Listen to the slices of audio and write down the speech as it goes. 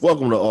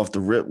Welcome to Off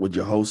the Rip with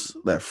your hosts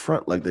that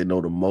front like they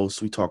know the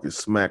most. We talking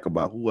smack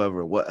about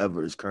whoever and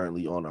whatever is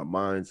currently on our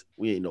minds.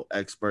 We ain't no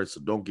experts, so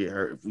don't get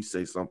hurt if we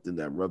say something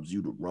that rubs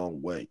you the wrong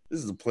way.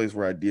 This is a place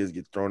where ideas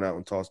get thrown out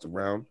and tossed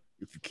around.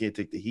 If you can't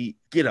take the heat,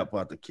 get up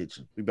out the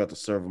kitchen. We about to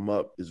serve them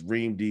up. It's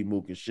Reem, D,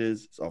 Mook, and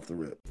Shiz. It's Off the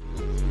Rip.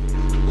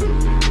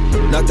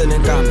 Nothing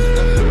in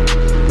common.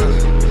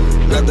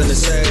 Nothing to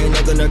say,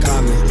 nothing to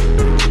comment.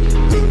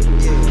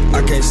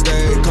 I can't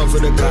stay, come for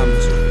the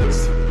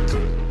comments.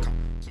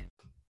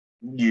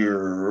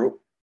 Yo,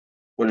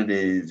 what it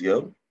is,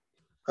 yo.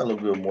 Hello,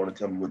 good morning.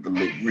 Tell me what the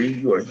lit read.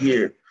 You are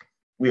here.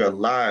 We are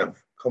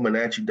live, coming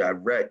at you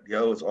direct,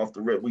 yo. It's Off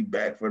the Rip. We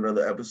back for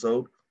another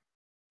episode.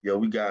 Yo,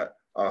 we got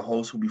our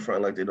hosts who be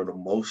fronting like they know the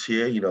most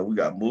here. You know, we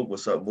got Mook.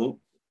 What's up, Mook?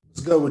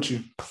 What's good with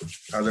you?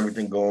 How's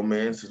everything going,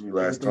 man, since we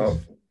last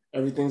talked?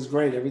 Everything's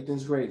great.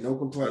 Everything's great. No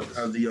complaints.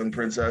 How's the young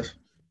princess?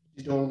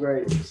 She's doing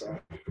great. So,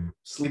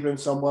 sleeping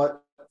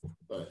somewhat,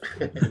 but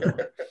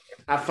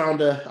I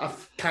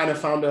kind of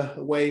found a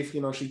way.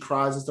 You know, she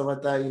cries and stuff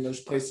like that. You know,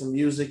 she plays some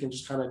music and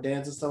just kind of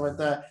dance and stuff like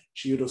that.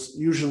 She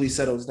usually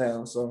settles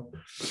down. So,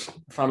 I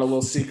found a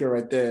little secret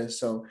right there.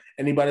 So,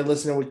 anybody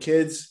listening with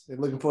kids and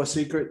looking for a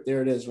secret,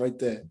 there it is, right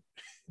there.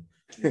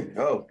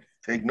 Oh,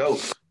 take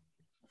notes.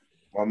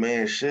 My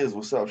man Shiz,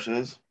 what's up,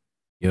 Shiz?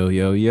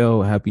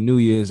 Yo. Happy New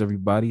Year's,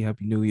 everybody.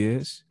 Happy New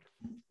Year's.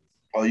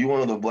 Oh, you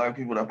one of the black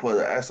people that put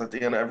an S at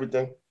the end of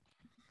everything?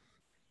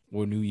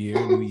 Well, New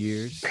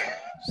Year's.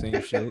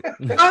 Same shit.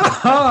 Me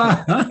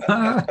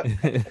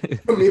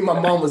and my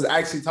mom was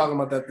actually talking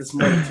about that this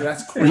morning, so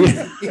that's crazy.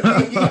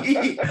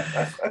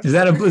 Is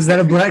that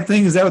a black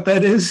thing? Is that what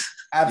that is?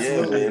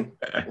 Absolutely. Yeah,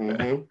 man.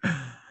 Mm-hmm.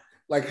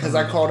 Like, because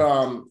I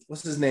called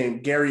what's his name?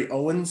 Gary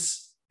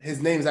Owens.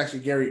 His name is actually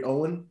Gary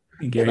Owen.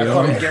 Gary I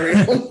called him Owens. Gary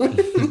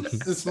Owens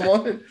this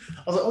morning.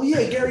 I was like, oh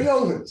yeah, Gary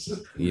Owens.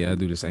 Yeah, I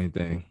do the same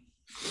thing.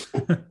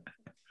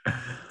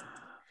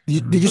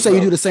 Did you say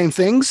you do the same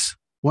things?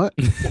 What?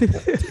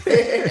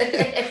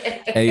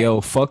 Hey,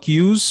 yo, fuck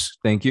yous.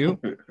 Thank you.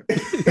 you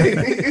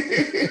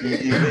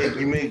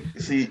make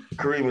see,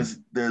 Kareem,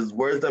 there's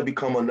words that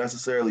become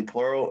unnecessarily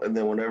plural, and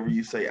then whenever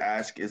you say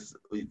ask, it's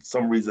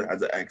some reason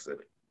has an X in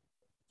it.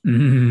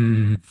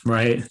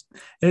 Right.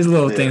 There's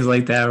little things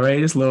like that, right?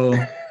 Just little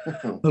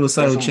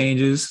subtle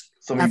changes.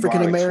 Some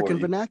African ebonics American for you.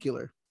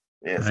 vernacular.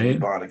 Yeah, some Right.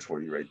 ebonics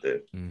for you right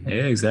there.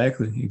 Yeah,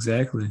 exactly. You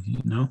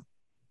know,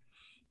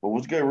 But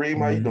what's good,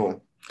 Reem? How you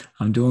doing?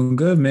 I'm doing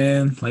good,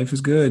 man. Life is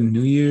good.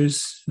 New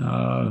Year's,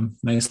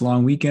 nice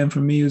long weekend for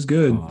me. It was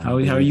good. Oh, How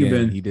are you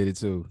been? He did it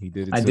too.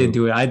 I did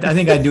do it. I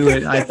think I do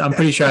it. I'm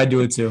pretty sure I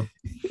do it too.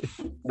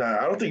 Nah,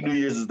 I don't think New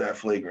Year's is that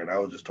flagrant. I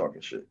was just talking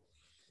shit.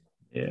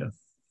 Yeah.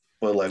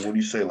 But like when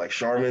you say like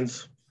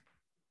Charmin's,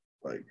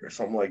 like or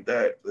something like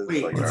that, it's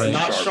Wait, like, it's all right,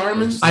 not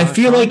Charmin's. Charmin's? I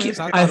feel like you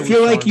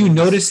Charmin's.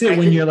 notice it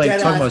when you're like Dead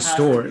talking about ass has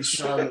to be stores.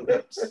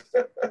 Charmin's.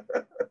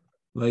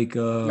 Like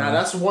Nah,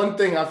 that's one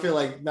thing I feel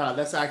like. Nah,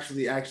 that's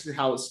actually how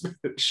it's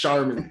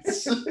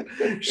Charmin's.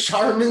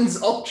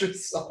 Charmin's Ultra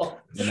Soft.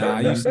 Nah,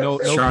 I used no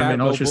Charmin cap,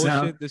 no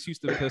ultrasound. bullshit. This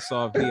used to piss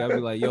off me. I'd be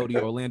like, yo, the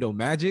Orlando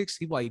Magics.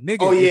 He'd be like, nigga,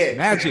 Oh, yeah, it's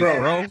Magic,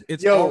 bro.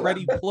 It's Yo.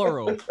 already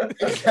plural. Yo,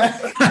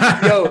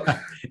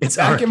 it's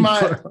back already in my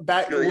plural.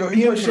 back Yo, when he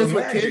me and went to Shiz the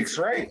were Magics, kids,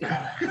 right?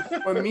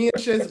 when me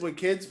and Shiz were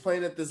kids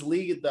playing at this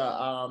league,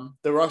 the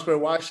Roxbury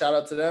Watch, shout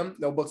out to them,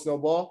 no books, no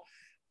ball.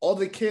 All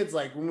the kids,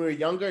 like when we were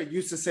younger,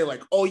 used to say,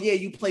 like, oh yeah,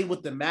 you played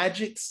with the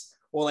Magics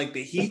or like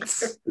the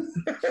Heats.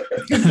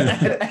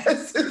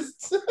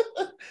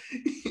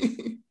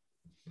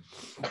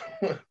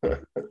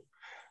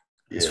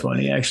 It's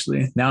funny,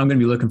 actually. Now I'm gonna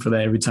be looking for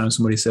that every time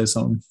somebody says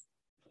something.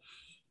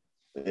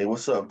 Hey,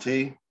 what's up,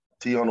 T?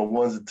 T on the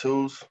ones and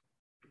twos.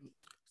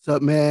 What's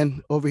up,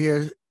 man? Over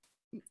here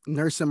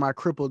nursing my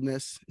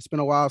crippledness. It's been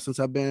a while since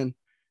I've been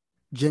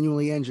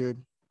genuinely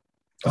injured.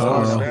 Oh,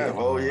 Uh-oh. snap.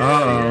 Oh, yeah.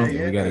 Uh-oh.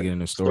 Yeah. We gotta get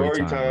into story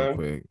time real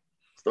quick.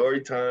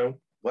 Story time.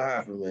 What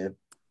happened, man?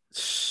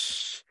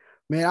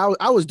 Man,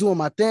 I was doing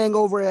my thing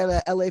over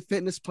at LA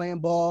Fitness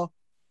playing ball.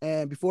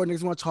 And before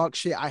niggas want to talk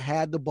shit, I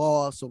had the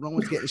ball. So no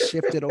one's getting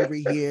shifted over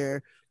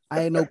here.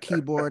 I ain't no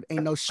keyboard,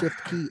 ain't no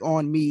shift key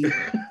on me.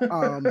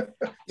 Yo,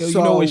 you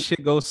know when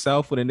shit goes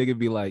south when a nigga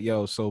be like,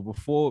 yo, so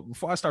before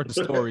I start the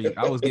story,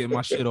 I was getting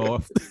my shit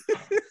off.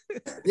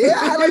 Yeah,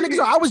 I had like niggas.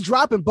 I was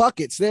dropping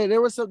buckets.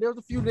 There was a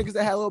few niggas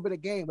that had a little bit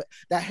of game, but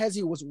that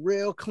hezzy was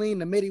real clean.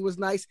 The midi was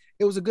nice.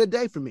 It was a good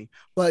day for me.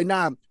 But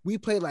nah, we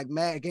played like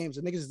mad games.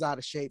 The niggas is out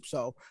of shape.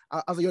 So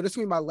I was like, yo, this is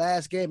gonna be my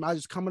last game. I was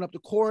just coming up the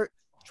court,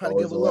 trying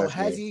to give a little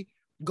hezzy,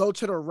 go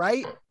to the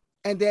right.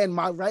 And then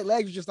my right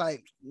leg was just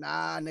like,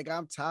 nah, nigga,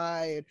 I'm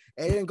tired.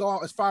 It didn't go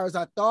out as far as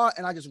I thought.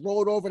 And I just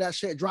rolled over that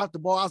shit, dropped the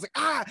ball. I was like,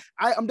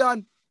 I'm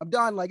done.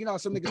 Like, you know,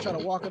 some niggas trying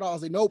to walk it off. I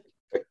was like, nope,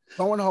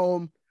 going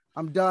home.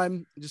 I'm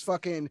done. Just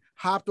fucking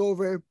hopped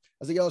over. I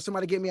was like, yo,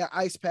 somebody get me an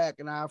ice pack.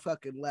 And I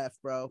fucking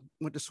left, bro.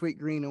 Went to Sweet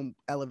Green and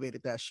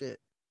elevated that shit.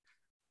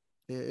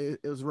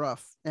 It was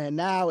rough. And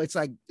now it's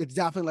like, it's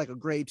definitely like a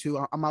grade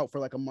 2. I'm out for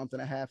like a month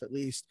and a half at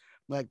least.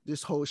 Like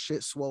this whole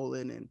shit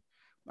swollen and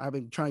I've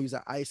been trying to use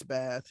an ice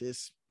bath.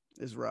 It's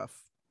rough.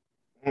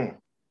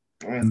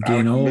 I'm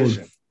getting old.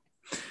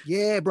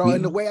 Yeah, bro.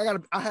 And the way I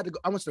went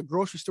to the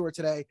grocery store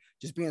today,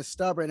 just being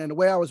stubborn. And the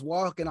way I was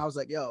walking, I was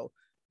like, yo,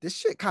 this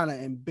shit kind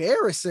of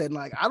embarrassing.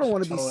 Like, I don't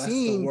want to be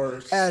seen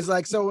as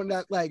like someone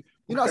that like,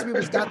 you know, some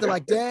people just got to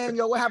like, damn,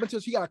 yo, what happened to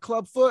us? You got a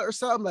club foot or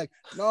something? Like,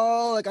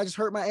 no, like I just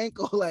hurt my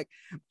ankle. Like,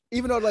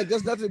 even though like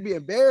there's nothing to be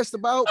embarrassed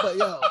about, but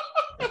yo,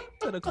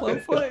 to the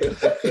club foot. But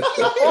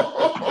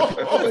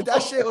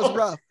that shit was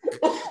rough.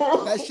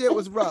 That shit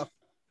was rough.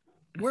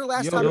 When the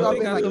last time y'all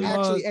been like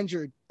actually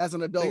injured as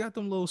an adult? They got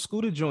them little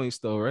scooter joints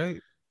though,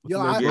 right?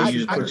 Yo,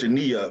 you just put your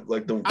knee up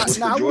like the. I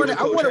wanted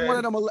one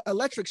of them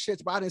electric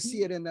shits, but I didn't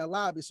see it in the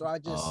lobby, so I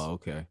just. Oh,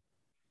 okay.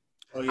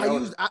 Oh,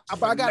 yeah,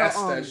 I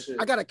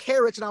got a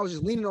carriage and I was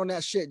just leaning on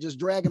that shit, just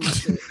dragging my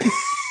shit.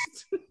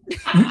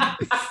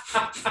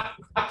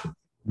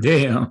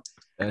 Damn,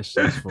 that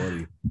shit's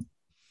funny.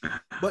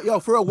 But yo,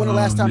 for real, when the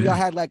last time y'all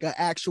had like an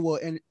actual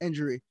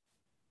injury?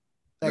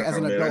 Like as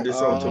an adult. I did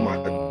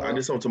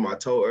something to my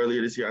toe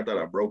earlier this year. I thought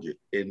I broke it,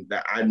 and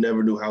I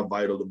never knew how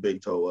vital the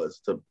big toe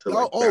was to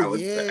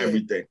balance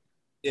everything.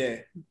 Yeah,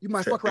 you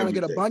might fuck around and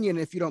get a bunion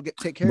if you don't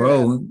take care of it.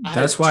 Bro,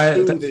 that's why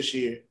this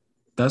year.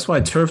 That's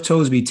why turf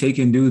toes be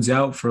taking dudes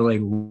out for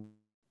like.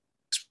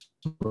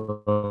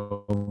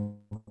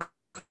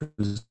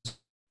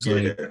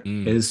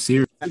 It's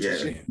serious.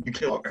 Yeah, you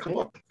can't come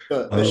up.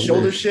 The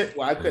shoulder shit.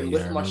 Why I couldn't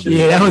lift my shit.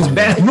 Yeah, that was a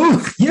bad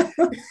move. Yeah.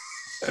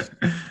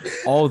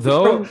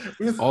 although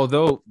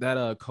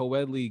that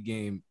co-ed league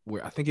game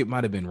where I think it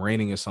might have been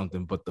raining or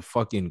something, but the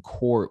fucking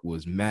court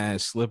was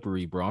mad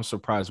slippery, bro. I'm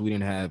surprised we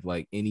didn't have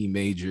like any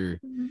major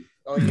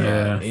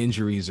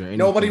injuries or anything.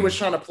 Nobody was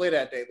trying to play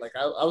that day. Like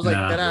I was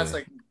like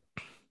like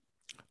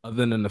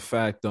other than the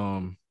fact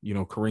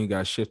Kareem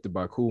got shifted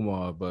by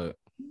Kumar, but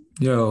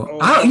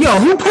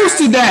who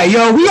posted that?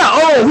 Yo, we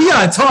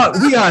gotta talk.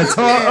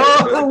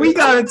 Oh, we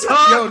gotta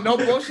talk. Yo, no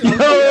bullshit.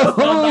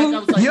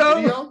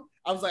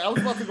 I was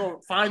about to go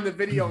find the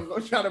video and go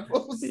try to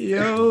post it.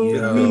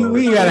 Yo,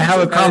 we gotta have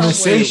a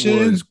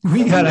conversation.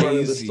 We gotta.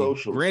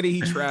 Granted,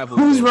 he traveled.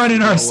 Who's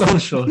running our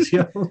socials?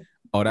 Yo.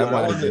 Oh, that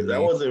wasn't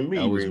me.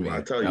 That was me.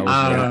 I tell you.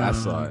 I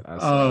saw it.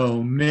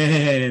 Oh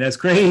man, that's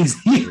crazy.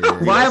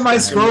 Why am I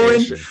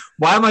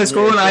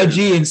scrolling?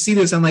 IG and see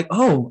this? I'm like,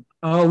 oh,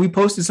 we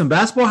posted some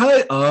basketball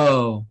highlight.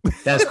 Oh,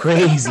 that's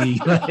crazy.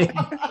 Like,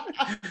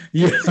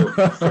 yeah. So,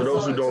 for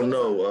those who don't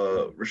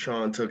know,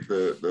 Rashawn took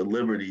the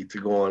liberty to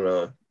go on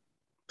the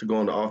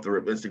Off the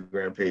Rip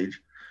Instagram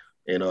page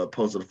and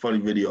posted a funny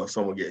video of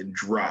someone getting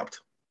dropped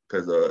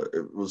because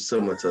it was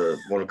similar to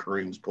one of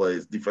Kareem's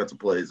defensive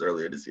plays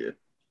earlier this year.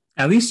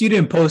 At least you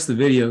didn't post the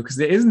video because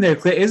isn't there a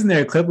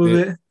clip of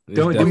it?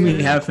 Didn't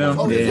we have film?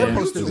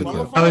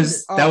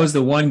 That was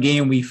the one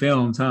game we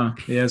filmed, huh?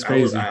 Yeah, it's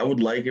crazy. I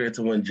would liken it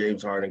to when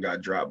James Harden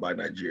got dropped by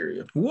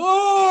Nigeria.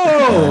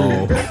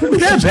 Whoa! Was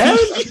that bad?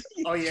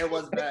 Oh yeah, it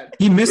was bad.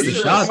 He missed the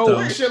shot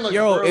though.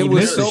 It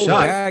was so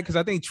bad because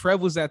I think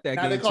Trev was at that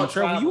game.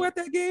 Trev, were you at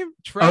that game?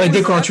 They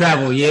did call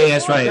travel. Yeah,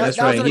 that's right. That's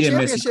right. He didn't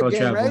miss the call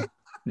travel. Right?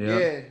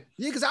 Yeah,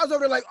 because I was over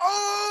there like,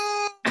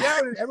 oh,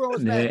 yeah, everyone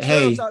was mad.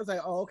 Hey, so I was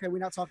like, oh, okay, we're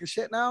not talking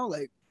shit now,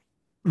 like.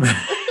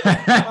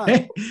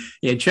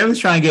 Yeah, Trevor's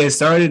trying to get it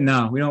started.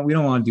 No, we don't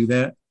want to do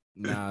that.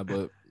 Nah,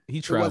 but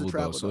he traveled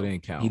though, so it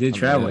didn't count. He did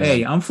travel.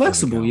 Hey, I'm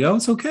flexible, yo.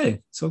 It's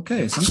okay. It's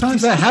okay.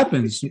 Sometimes that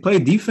happens. You play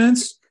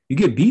defense, you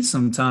get beat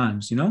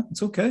sometimes.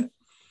 It's okay.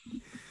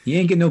 You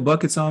ain't getting no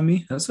buckets on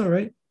me. That's all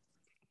right.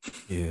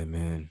 Yeah,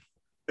 man.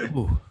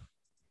 Ooh.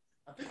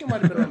 I think it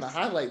might have been on the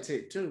highlight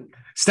tape too.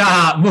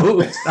 Stop.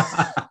 Because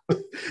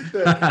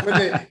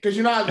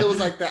how there was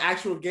like the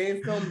actual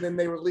game film, then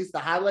they released the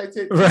highlight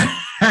tape.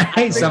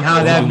 Right.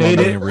 Somehow that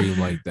made it.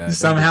 Like that.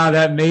 Somehow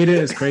that made it.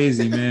 It's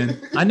crazy, man.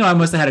 I know I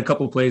must have had a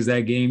couple plays that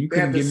game. You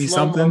couldn't give me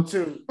something.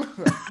 Too.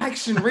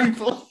 Action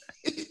replay.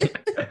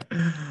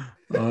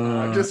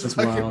 Just that's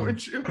fucking wild.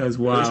 with you. That's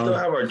wild. We still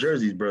have our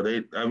jerseys, bro.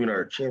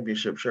 Our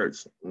championship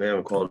shirts. They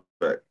haven't called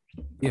back.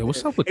 Yeah,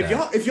 what's up with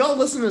that? If y'all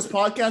listen to this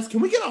podcast, can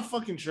we get our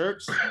fucking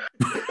shirts?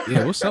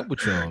 Yeah, what's up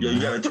with y'all? Yeah,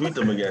 you gotta tweet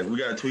them again. We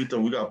gotta tweet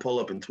them. We gotta pull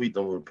up and tweet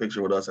them with a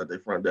picture with us at their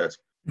front desk.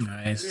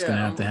 Nice. It's gonna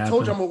have to happen. I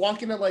told you I'm gonna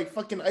walk in at like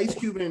fucking Ice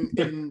Cube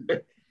in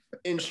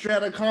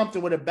Strata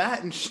Compton with a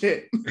bat and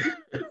shit.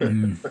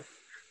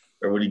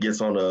 Or when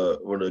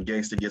the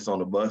gangster gets on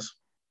the bus.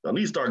 I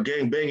need to start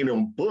gang banging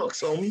them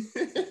books, homie.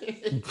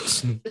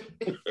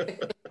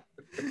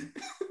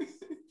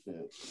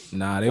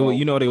 Nah, they were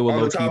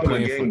low key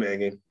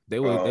playing. They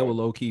were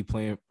low key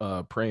playing,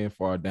 praying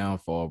for our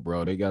downfall,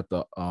 bro. They got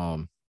the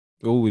OTR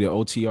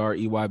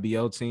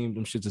EYBL team.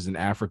 Them shits is in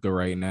Africa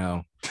right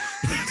now.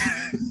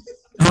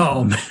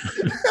 Oh man.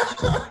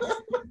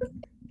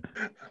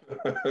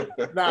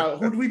 Now,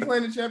 who do we play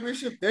in the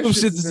championship? Them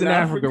shits is in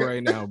Africa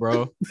right now,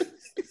 bro.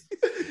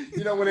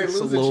 When they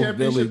lose the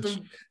championship,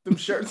 them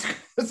shirts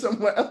go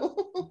somewhere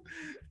else.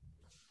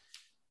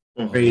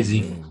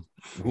 Crazy.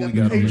 Who we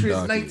got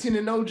Patriots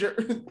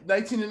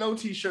 19-0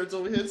 t-shirts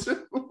over here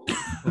too.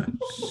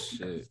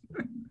 Shit.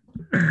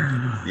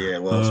 Yeah,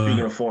 well,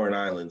 speaking of foreign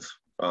islands,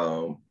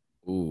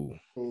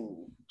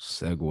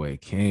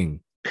 Segway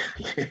King.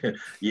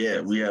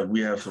 Yeah,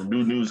 we have some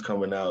new news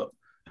coming out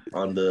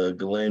on the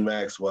Ghislaine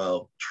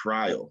Maxwell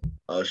trial.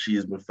 She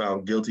has been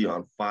found guilty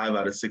on 5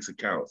 out of 6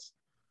 accounts.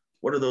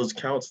 What are those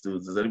counts,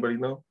 dudes? Does anybody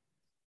know?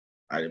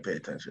 I didn't pay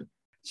attention.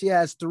 She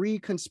has 3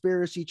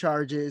 conspiracy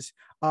charges,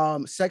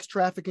 sex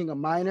trafficking a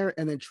minor,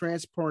 and then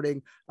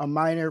transporting a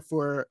minor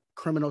for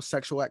criminal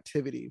sexual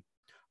activity.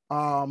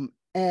 And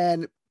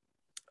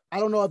I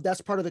don't know if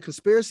that's part of the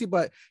conspiracy,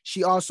 but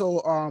she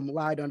also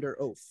lied under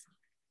oath.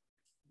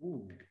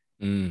 Ooh.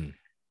 And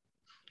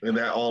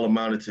that all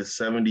amounted to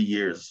 70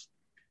 years,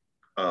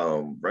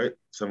 right?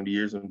 70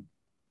 years.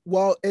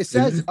 Well, it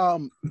says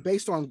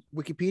based on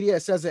Wikipedia,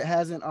 it says it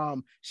hasn't.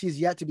 She's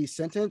yet to be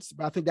sentenced,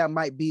 but I think that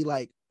might be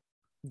like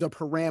the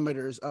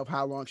parameters of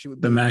how long she would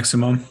be. The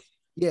maximum.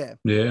 Yeah.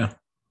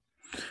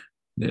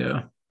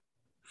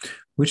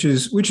 Which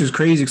is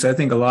crazy, because I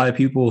think a lot of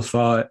people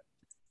thought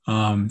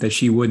that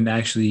she wouldn't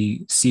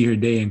actually see her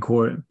day in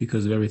court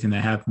because of everything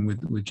that happened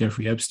with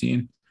Jeffrey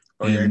Epstein.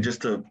 Oh, yeah, and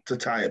just to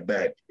tie it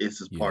back, it's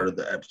just part of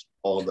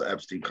all the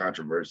Epstein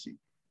controversy.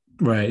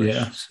 Right,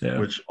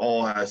 which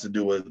all has to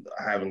do with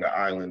having an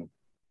island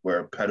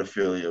where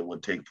pedophilia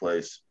would take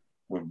place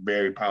with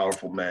very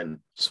powerful men.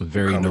 Some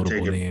very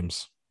notable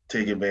names.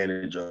 Take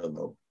advantage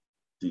of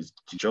these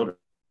children.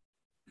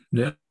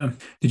 Yeah.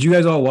 Did you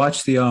guys all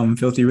watch the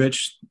Filthy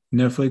Rich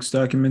Netflix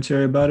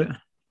documentary about it?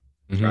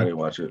 Mm-hmm. I didn't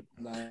watch it.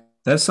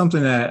 That's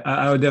something that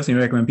I would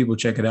definitely recommend people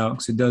check it out,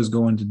 because it does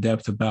go into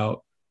depth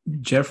about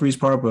Jeffrey's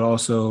part, but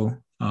also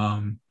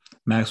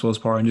Maxwell's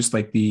part, and just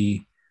like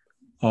kind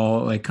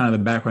of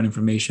the background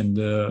information,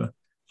 the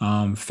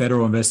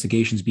federal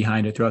investigations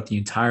behind it throughout the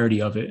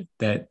entirety of it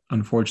that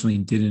unfortunately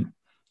didn't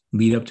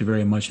lead up to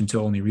very much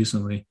until only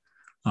recently.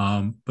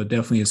 But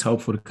definitely it's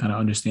helpful to kind of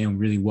understand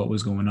really what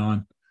was going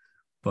on.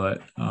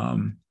 But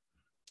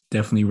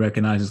definitely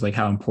recognizes like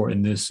how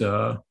important this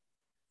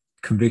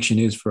conviction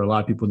is for a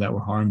lot of people that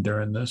were harmed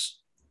during this.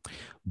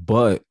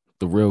 But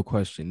the real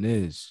question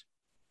is,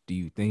 do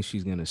you think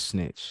she's gonna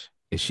snitch?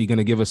 Is she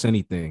gonna give us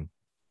anything?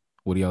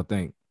 What do y'all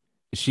think?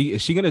 Is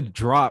she gonna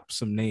drop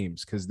some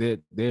names? Because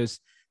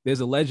there's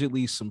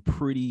allegedly some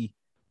pretty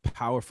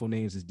powerful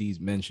names, as Dee's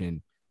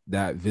mentioned,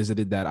 that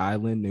visited that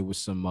island. There was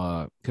some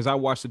because I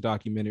watched the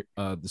documentary,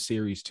 the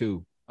series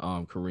too,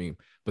 Kareem.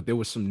 But there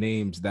was some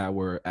names that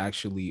were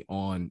actually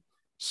on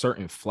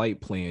certain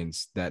flight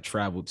plans that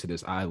traveled to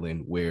this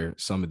island where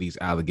some of these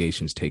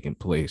allegations taking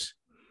place.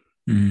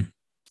 Mm-hmm.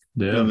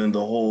 Yeah. And then the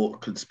whole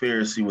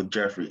conspiracy with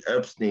Jeffrey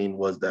Epstein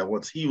was that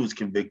once he was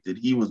convicted,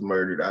 he was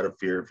murdered out of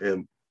fear of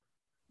him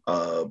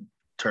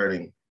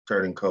turning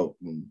coat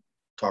and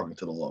talking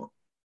to the law.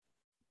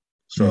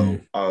 So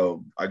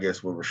I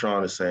guess what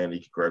Rashawn is saying, he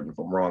can correct me if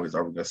I'm wrong, is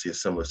are we going to see a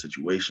similar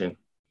situation?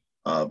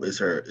 Is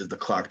the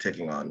clock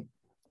ticking on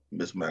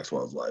Miss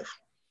Maxwell's life?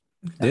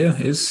 Yeah,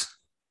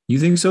 you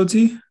think so,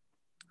 T?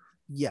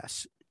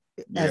 Yes.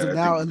 As of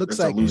now, it looks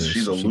like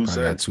she's a loose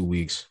end. 2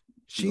 weeks.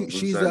 She's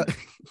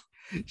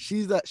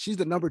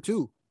the number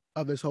 2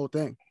 of this whole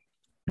thing.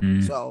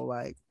 So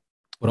like,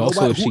 but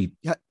also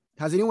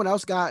has anyone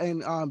else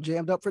gotten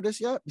jammed up for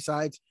this yet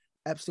besides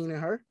Epstein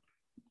and her?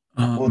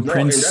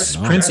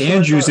 Prince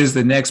Andrews is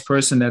the next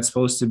person that's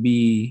supposed to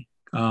be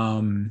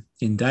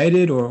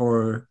indicted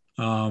or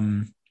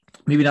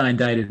maybe not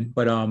indicted,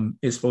 but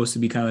is supposed to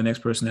be kind of the next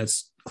person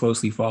that's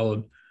closely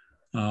followed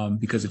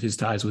because of his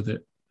ties with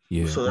it.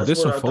 Yeah. So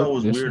that's what I thought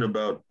was weird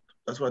about.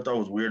 That's what I thought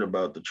was weird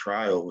about the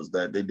trial, was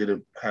that they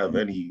didn't have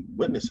any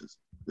witnesses,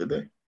 did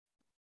they?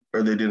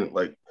 Or they didn't,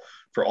 like,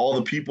 for all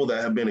the people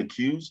that have been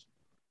accused,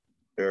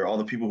 or all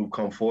the people who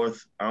come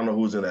forth. I don't know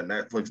who's in that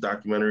Netflix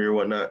documentary or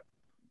whatnot,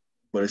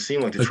 but it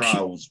seemed like the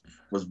trial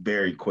was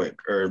very quick,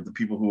 or the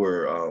people who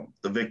were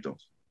the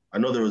victims. I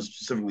know there was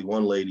specifically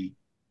one lady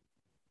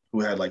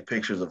who had like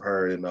pictures of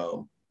her in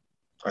I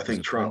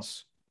think Trump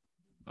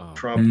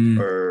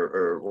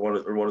or one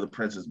of the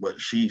princes,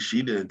 but she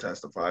didn't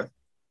testify.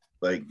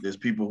 Like, there's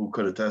people who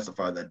could have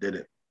testified that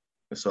didn't.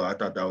 And so I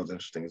thought that was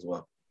interesting as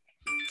well.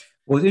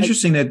 Well, it's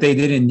interesting that they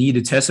didn't need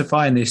to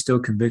testify and they still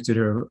convicted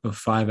her of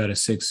 5 out of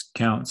 6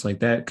 counts. Like,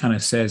 that kind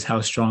of says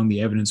how strong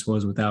the evidence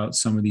was without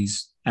some of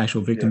these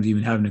actual victims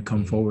even having to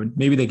come forward.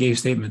 Maybe they gave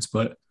statements,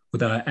 but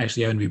without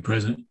actually having to be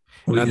present.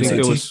 I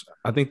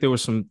think there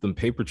was some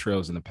paper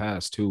trails in the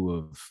past too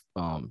of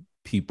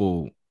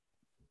people,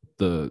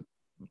 the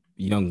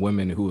young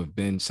women who have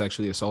been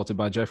sexually assaulted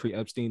by Jeffrey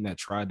Epstein that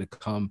tried to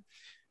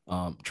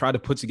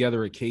put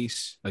together a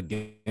case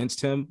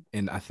against him,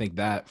 and I think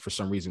that for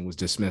some reason was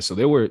dismissed. So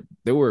there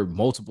were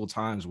multiple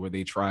times where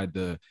they tried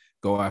to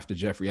go after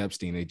Jeffrey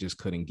Epstein. They just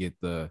couldn't get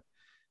they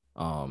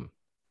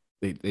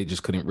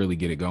just couldn't really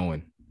get it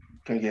going.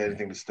 Couldn't get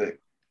anything to stick.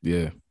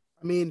 Yeah.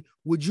 I mean,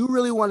 would you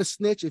really want to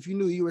snitch if you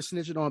knew you were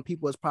snitching on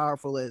people as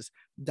powerful as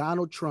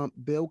Donald Trump,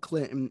 Bill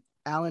Clinton,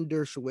 Alan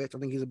Dershowitz? I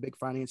think he's a big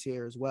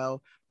financier as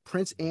well.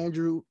 Prince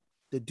Andrew,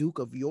 the Duke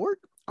of York.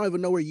 I don't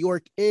even know where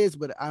York is,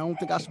 but I don't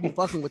think I should be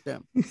fucking with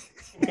them.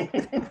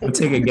 I'll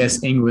take a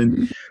guess,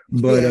 England.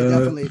 But yeah,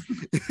 definitely.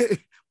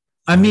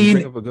 I mean, you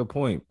bring up a good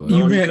point. But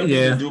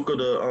the Duke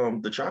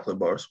of the chocolate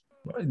bars.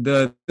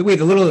 The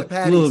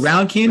little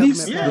round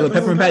candies, the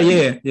peppermint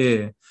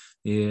patty.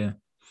 Yeah.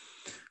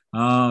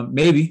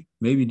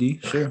 Maybe D.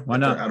 Sure, why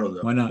not? I don't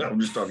know. Why not? I'm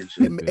just talking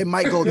shit. It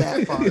might go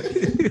that far.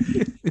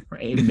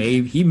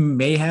 He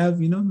may have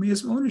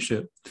some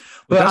ownership,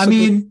 but I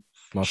mean,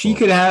 she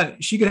could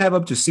have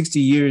up to 60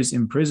 years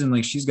in prison.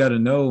 Like, she's got to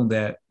know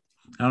that.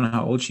 I don't know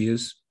how old she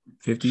is,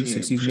 50s,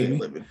 60s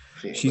maybe.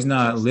 She's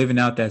not living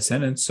out that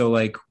sentence. So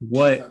like,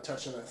 what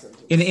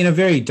in a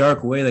very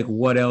dark way, like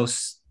what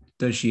else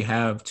does she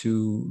have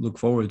to look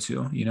forward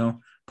to? You know,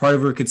 part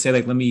of her could say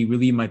like, let me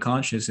relieve my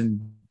conscience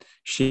and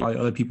shit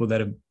other people that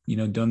have, you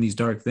know, done these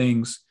dark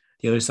things.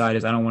 The other side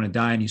is, I don't want to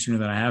die any sooner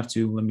than I have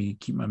to. Let me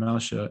keep my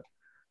mouth shut.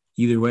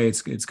 Either way,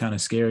 it's kind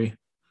of scary.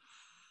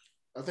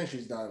 I think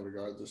she's dying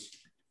regardless.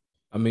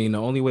 I mean,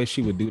 the only way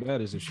she would do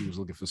that is if she was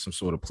looking for some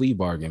sort of plea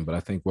bargain, but I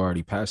think we're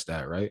already past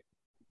that, right?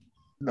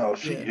 No,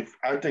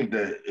 I think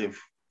that if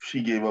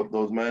she gave up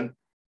those men,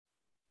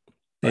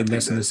 they'd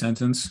lessen the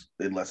sentence.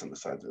 They'd lessen the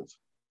sentence.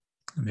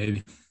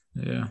 Maybe.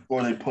 Yeah.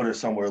 Or they put her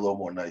somewhere a little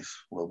more nice.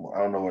 A little more.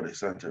 I don't know where they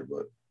sent her,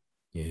 but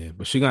yeah,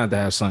 but she gonna have to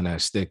have something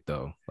that stick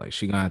though. Like,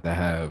 she gonna have to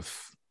have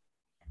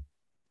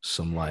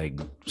some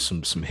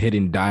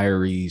hidden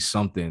diaries,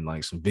 something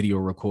like some video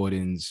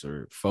recordings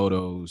or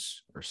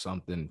photos or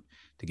something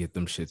to get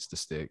them shits to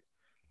stick.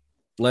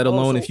 Let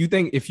alone if you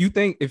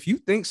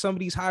think some of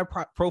these high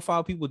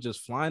profile people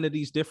just flying to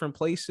these different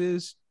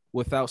places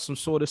without some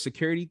sort of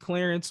security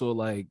clearance, or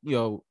like, you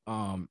know,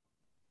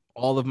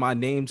 all of my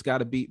name got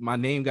to be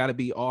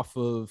off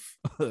of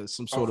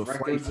some sort of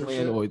flight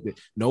plan or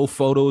no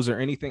photos or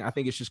anything. I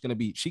think it's just going to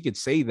be, she could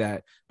say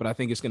that, but I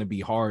think it's going to be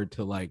hard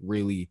to like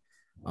really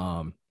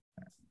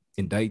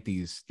indict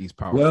these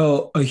power.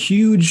 Well, a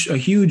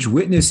huge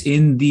witness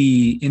in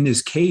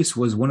this case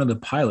was one of the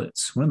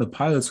pilots. One of the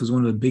pilots was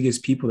one of the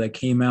biggest people that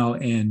came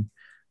out and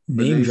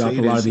name dropped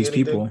a lot of these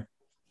people.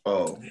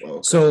 Oh, okay.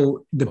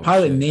 So the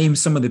pilot named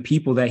some of the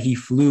people that he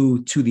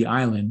flew to the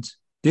island.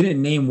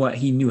 Didn't name what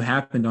he knew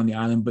happened on the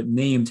island, but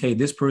named, hey,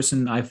 this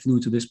person, I flew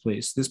to this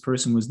place. This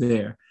person was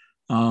there.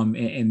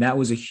 And that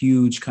was a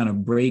huge kind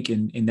of break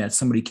in that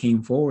somebody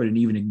came forward and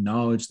even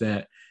acknowledged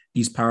that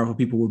these powerful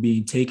people were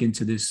being taken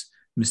to this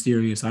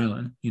mysterious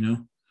island, you know?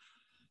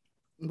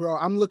 Bro,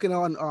 I'm looking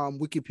on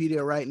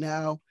Wikipedia right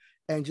now,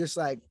 and just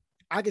like,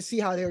 I can see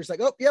how they were just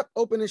like, oh, yep,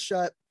 open and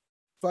shut.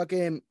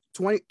 Fucking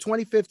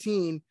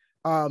 2015,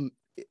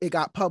 it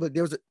got public.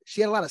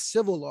 She had a lot of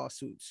civil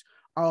lawsuits.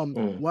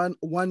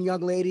 One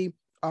young lady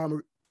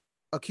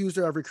accused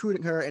her of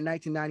recruiting her in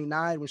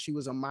 1999 when she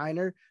was a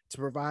minor to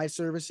provide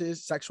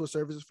sexual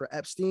services for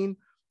Epstein.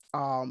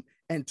 In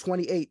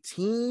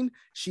 2018,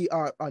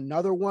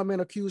 another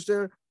woman accused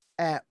her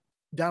at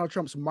Donald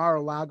Trump's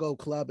Mar-a-Lago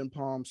club in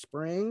Palm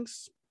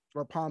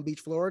Beach,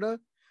 Florida.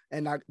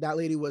 And that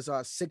lady was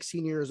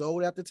 16 years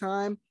old at the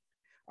time.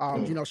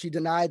 You know, she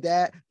denied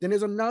that. Then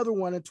there's another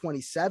one in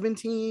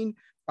 2017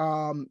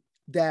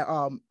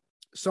 that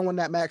someone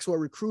that Maxwell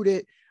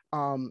recruited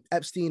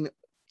Epstein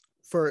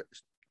for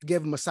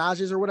give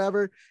massages or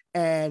whatever.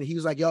 And he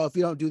was like, yo, if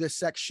you don't do this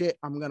sex shit,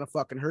 I'm going to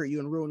fucking hurt you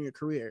and ruin your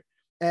career.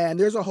 And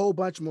there's a whole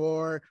bunch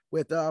more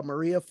with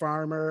Maria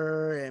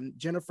Farmer and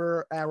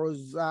Jennifer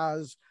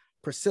Arozaz,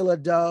 Priscilla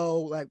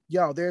Doe. Like,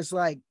 yo, there's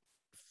like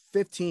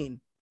 15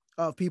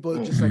 of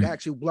people just like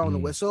actually blowing the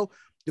whistle.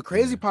 The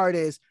crazy part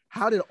is,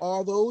 how did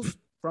all those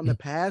from the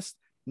past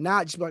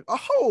not just be like, oh,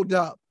 hold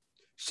up,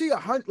 she a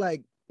hunt,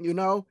 like, you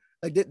know,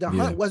 like the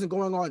hunt wasn't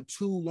going on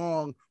too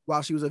long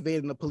while she was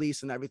evading the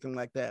police and everything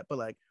like that. But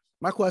like,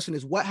 my question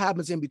is, what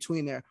happens in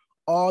between there?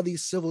 All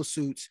these civil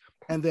suits,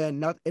 and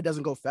then it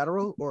doesn't go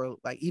federal or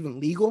like even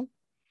legal.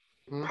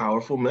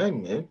 Powerful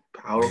men, man.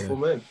 Powerful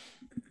men.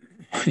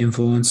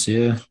 Influence,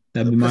 yeah.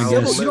 That'd be my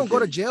guess. You don't go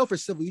to jail for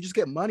civil. You just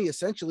get money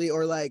essentially,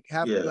 or like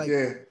have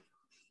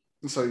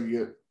That's all you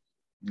get.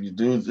 You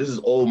do. This is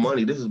old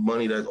money. This is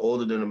money that's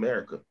older than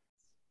America.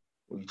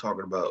 What are you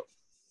talking about?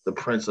 The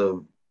Prince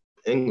of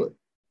England.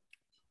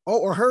 Oh,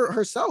 or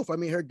herself. I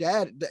mean, her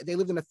dad. They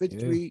lived in a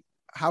 53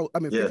 house. I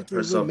mean,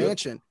 53 room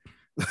mansion.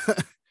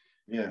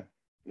 Yeah.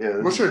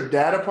 Was her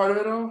dad a part of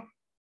it all?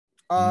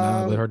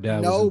 No, but her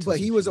dad. No, but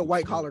he was a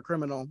white collar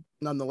criminal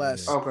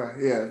nonetheless. Yeah.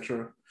 Okay, yeah,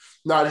 true.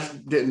 No, I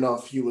just didn't know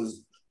if he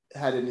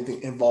had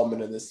anything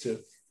involvement in this too.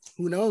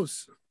 Who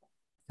knows?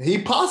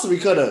 He possibly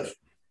could have.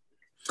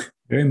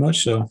 Very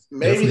much so.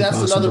 Maybe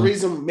that's another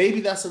reason. Maybe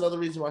that's another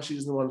reason why she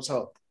doesn't want his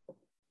help.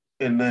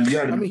 And then you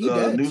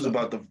had news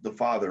about the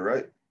father,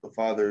 right? The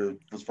father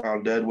was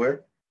found dead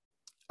where?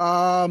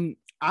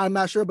 I'm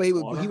not sure, but he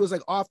was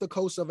like off the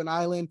coast of an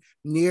island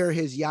near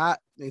his yacht.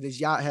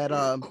 His yacht had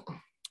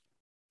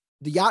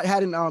the yacht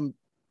hadn't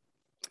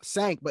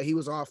sank, but he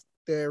was off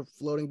there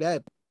floating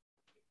dead.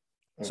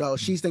 So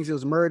she thinks it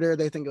was murder.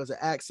 They think it was an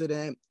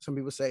accident. Some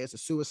people say it's a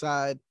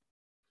suicide.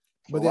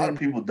 But a lot of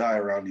people die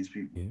around these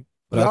people. Yeah.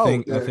 But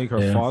I think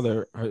her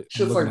father,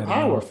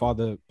 her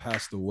father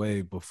passed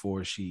away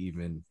before she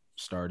even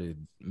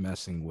started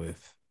messing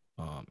with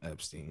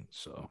Epstein.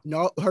 So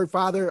no, her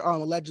father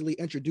allegedly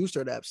introduced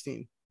her to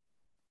Epstein.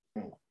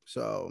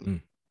 So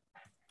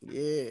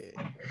yeah.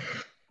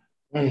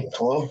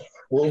 Well,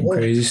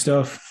 crazy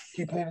stuff.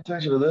 Keep paying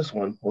attention to this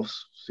one. We'll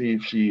see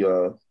if she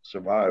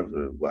survives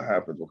or what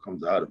happens, what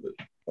comes out of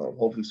it.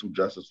 Hopefully, some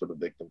justice for the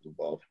victims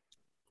involved.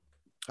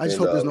 I just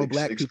hope there's no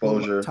black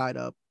people tied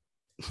up.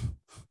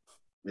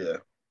 Yeah,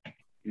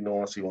 you don't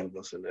want to see one of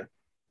us in there.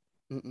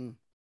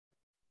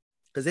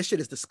 Because this shit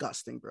is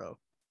disgusting, bro.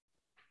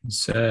 It's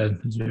sad.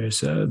 It's very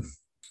sad.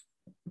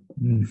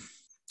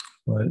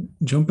 But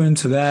jump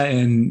into that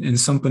and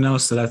something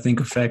else that I think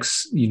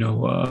affects,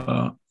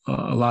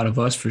 a lot of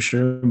us for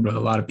sure, but a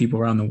lot of people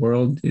around the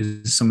world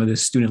is some of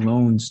this student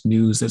loans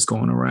news that's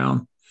going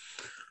around.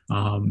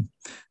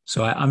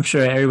 So I'm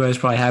sure everybody's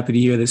probably happy to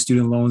hear that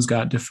student loans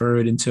got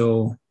deferred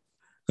until,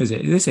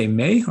 did they say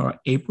May or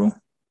April?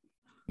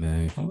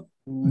 May,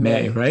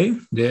 right?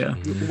 Yeah.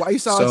 Why you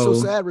sound so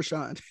sad,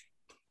 Rashawn?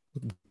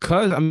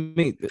 Because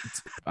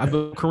I've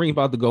been Kareem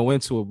about to go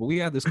into it, but we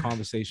had this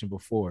conversation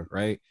before,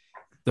 right?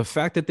 The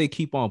fact that they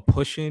keep on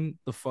pushing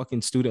the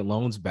fucking student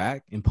loans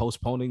back and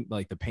postponing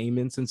like the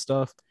payments and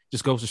stuff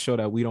just goes to show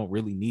that we don't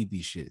really need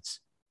these shits.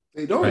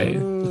 They don't.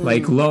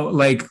 Right.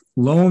 Like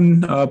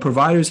loan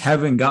providers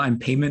haven't gotten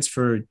payments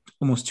for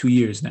almost 2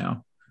 years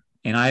now,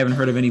 and I haven't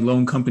heard of any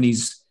loan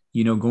companies,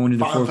 going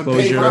into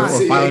foreclosure or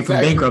filing for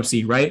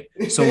bankruptcy. Right.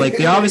 So like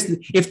they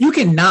obviously, if you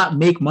cannot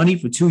make money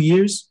for 2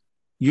 years,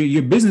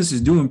 your business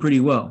is doing pretty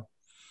well.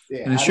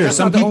 Yeah, and sure,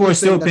 some people are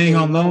still paying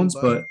on loans,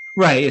 but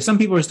right, some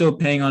people are still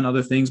paying on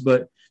other things,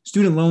 but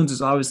student loans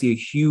is obviously a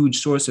huge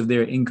source of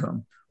their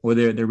income or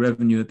their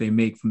revenue that they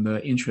make from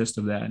the interest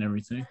of that and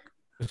everything.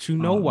 But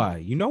why?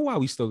 You know why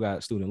we still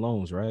got student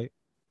loans, right?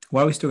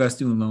 Why we still got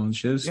student loans,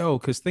 Shiz?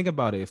 Because think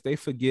about it. If they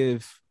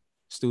forgive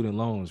student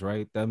loans,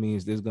 right, that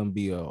means there's going to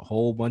be a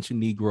whole bunch of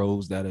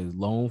Negroes that is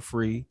loan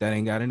free, that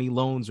ain't got any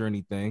loans or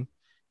anything.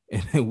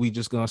 And then we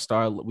going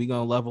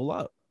to level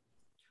up.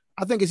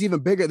 I think it's even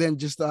bigger than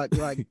just like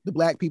the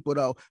black people,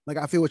 though. Like,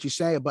 I feel what you're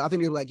saying, but I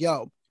think they're like,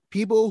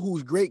 people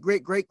whose great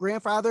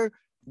grandfather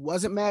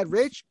wasn't mad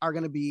rich are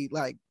going to be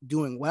like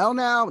doing well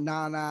now.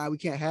 Nah, we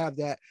can't have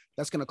that.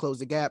 That's going to close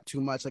the gap too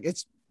much. Like,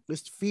 it's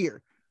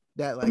fear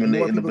that like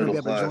more people will be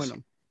able to join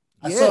them.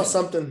 I saw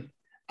something.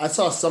 I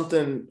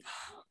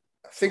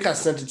think I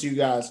sent it to you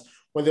guys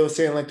when they were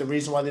saying like the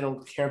reason why they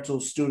don't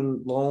cancel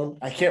student loan.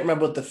 I can't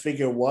remember what the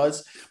figure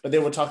was, but they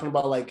were talking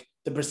about like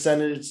the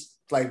percentage,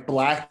 like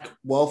black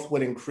wealth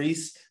would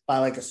increase by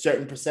like a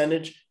certain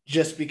percentage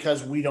just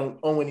because we don't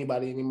owe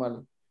anybody any money.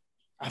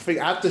 I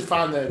have to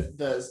find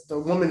the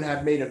woman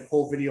had made a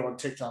whole video on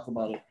TikTok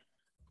about it,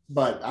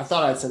 but I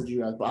thought I'd send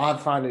you guys, but I'll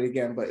find it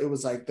again. But it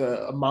was like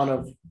the amount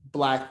of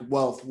black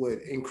wealth would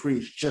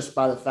increase just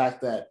by the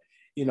fact that,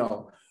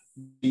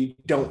 we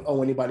don't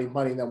owe anybody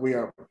money, that we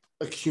are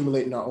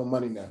accumulating our own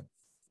money now.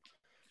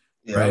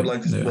 Yeah, right. I would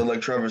like to, but like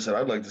Trevor said,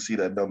 I'd like to see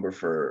that number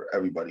for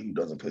everybody who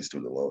doesn't pay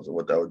student loans and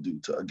what that would do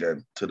to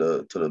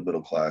the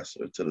middle class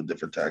or to the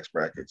different tax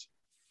brackets.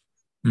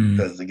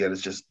 Because again,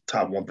 it's just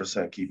top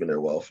 1% keeping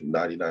their wealth and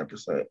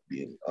 99%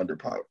 being under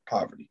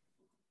poverty,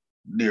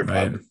 near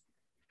poverty.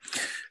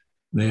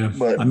 Yeah,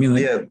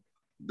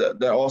 but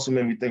that also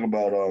made me think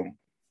about.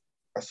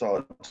 I saw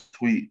a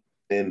tweet,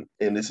 and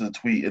this is a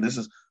tweet, and this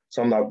is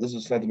something I've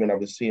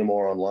been seeing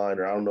more online,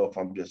 or I don't know if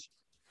I'm just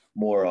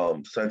more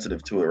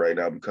sensitive to it right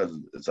now because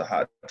it's a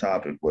hot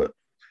topic, but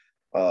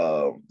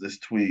this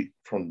tweet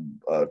from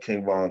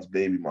King Von's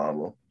baby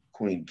mama,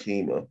 Queen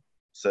Kima,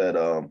 said,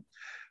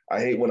 I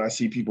hate when I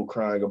see people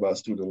crying about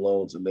student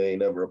loans and they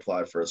ain't never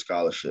applied for a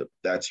scholarship.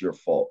 That's your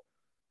fault.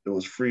 It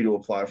was free to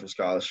apply for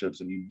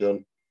scholarships and you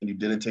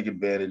didn't take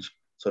advantage,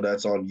 so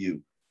that's on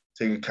you.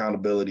 Take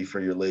accountability for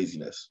your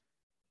laziness.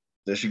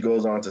 Then she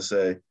goes on to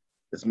say,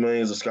 it's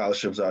millions of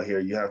scholarships out here.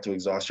 You have to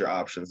exhaust your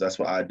options. That's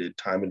what I did,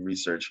 time and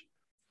research.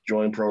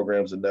 Join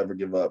programs and never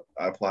give up.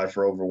 I applied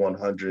for over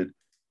 100.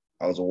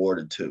 I was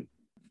awarded 2.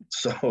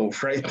 So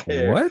right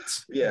there. What?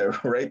 Yeah,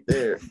 right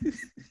there.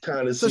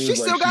 Kind of. So she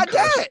still got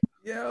that.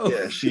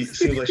 Yeah, she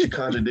seems like she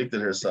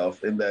contradicted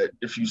herself in that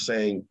if you're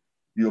saying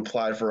you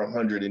applied for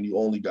 100 and you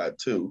only got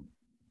 2,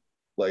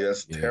 like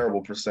that's a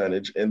terrible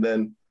percentage. And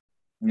then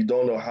we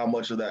don't know how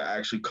much of that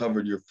actually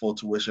covered your full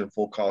tuition,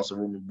 full cost of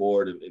room and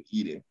board and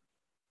eating.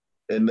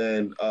 And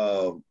then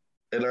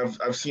and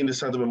I've seen this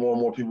sentiment more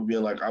and more people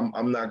being like,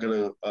 I'm not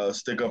gonna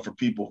stick up for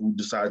people who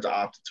decided to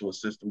opt into a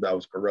system that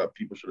was corrupt.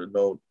 People should have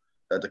known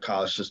that the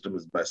college system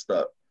is messed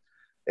up.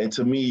 And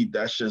to me,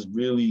 that's just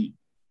really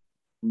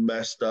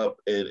messed up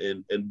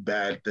and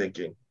bad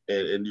thinking.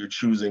 And you're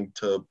choosing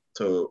to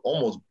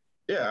almost,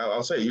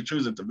 I'll say you're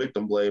choosing to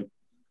victim blame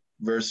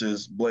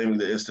versus blaming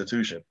the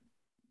institution.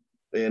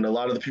 And a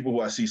lot of the people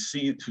who I see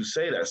who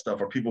say that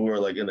stuff are people who are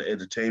like in the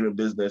entertainment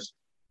business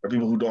or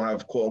people who don't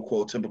have quote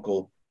unquote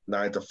typical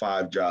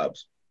 9-to-5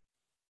 jobs.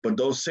 But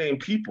those same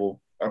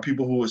people are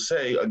people who would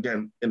say,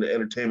 again, in the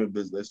entertainment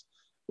business,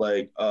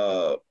 like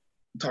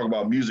talk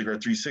about music or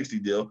 360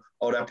 deal,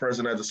 that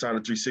person had to sign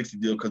a 360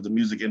 deal because the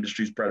music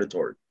industry is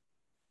predatory.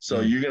 So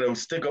you're going to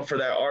stick up for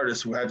that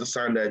artist who had to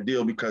sign that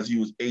deal because he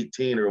was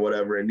 18 or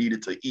whatever and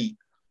needed to eat.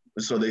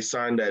 And so they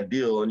signed that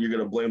deal and you're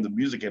going to blame the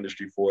music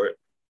industry for it.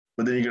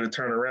 but then you're going to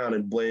turn around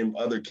and blame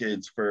other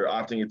kids for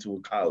opting into a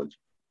college.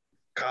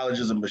 College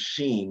is a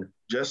machine,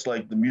 just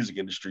like the music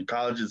industry.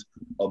 College is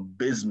a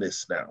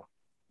business now.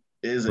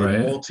 It is a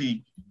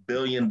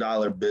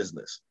multi-billion-dollar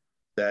business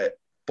that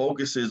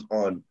focuses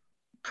on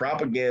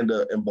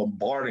propaganda and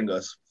bombarding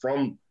us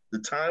from the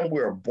time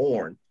we're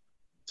born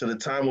to the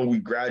time when we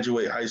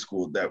graduate high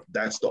school.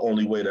 That's the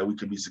only way that we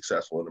can be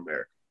successful in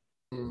America.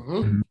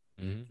 Mm-hmm.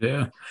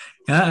 Yeah,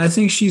 and I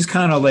think she's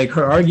kind of like,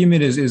 her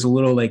argument is a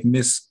little like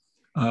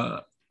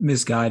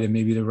misguided,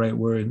 maybe the right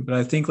word, but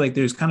I think like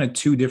there's kind of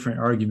two different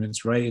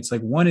arguments, right? It's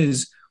like, one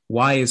is,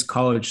 why is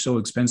college so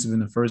expensive in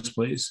the first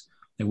place?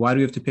 Like, why do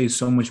we have to pay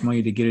so much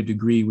money to get a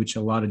degree, which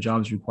a lot of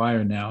jobs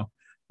require now?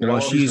 While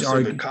she's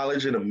arguing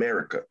college in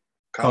America.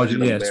 College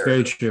in America. It's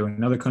very true.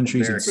 In other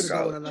countries, it's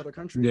in another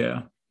country.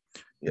 Yeah,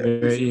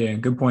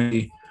 good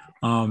point.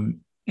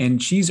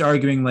 And she's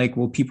arguing like,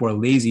 well, people are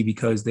lazy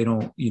because they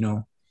don't,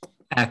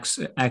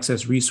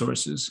 access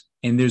resources.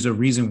 And there's a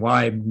reason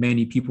why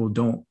many people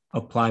don't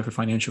apply for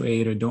financial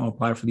aid or don't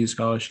apply for these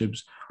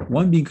scholarships.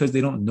 One, because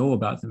they don't know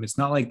about them. It's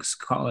not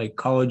like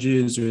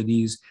colleges or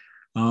these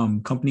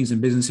companies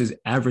and businesses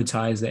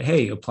advertise that,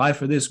 hey, apply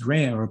for this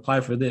grant or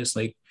apply for this.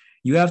 Like,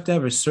 you have to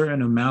have a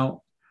certain amount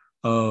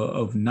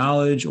of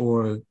knowledge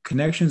or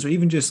connections, or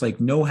even just like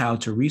know-how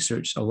to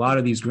research a lot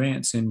of these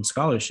grants and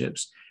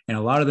scholarships. And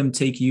a lot of them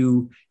take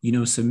you,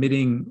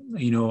 submitting,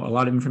 a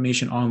lot of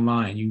information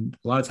online.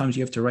 A lot of times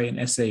you have to write an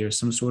essay or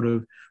some sort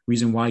of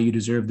reason why you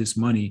deserve this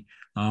money.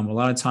 A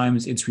lot of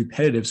times it's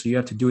repetitive, so you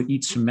have to do it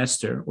each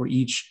semester or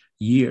each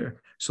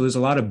year. So there's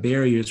a lot of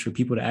barriers for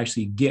people to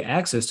actually get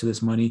access to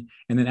this money.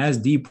 And then, as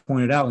Dee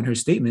pointed out in her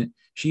statement,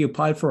 she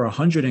applied for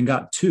 100 and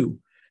got 2.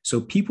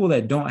 So people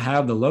that don't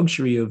have the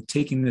luxury of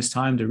taking this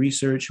time to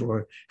research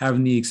or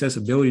having the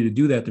accessibility to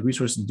do that, the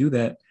resources to do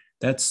that,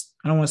 that's,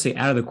 I don't want to say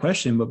out of the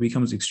question, but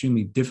becomes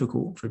extremely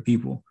difficult for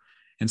people.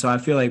 And so I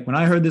feel like when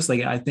I heard this,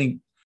 like, I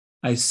think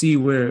I see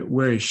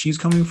where she's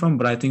coming from,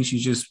 but I think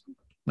she's just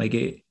like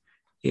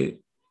I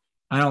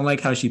don't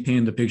like how she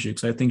painted the picture,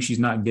 because I think she's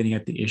not getting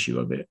at the issue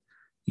of it.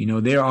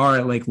 There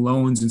are like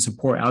loans and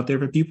support out there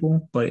for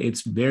people, but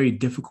it's very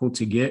difficult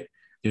to get.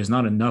 There's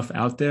not enough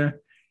out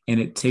there. And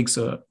it takes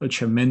a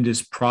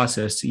tremendous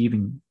process to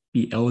even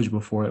be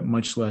eligible for it,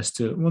 much less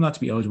not to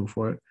be eligible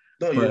for it.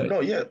 For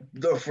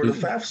the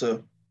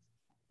FAFSA,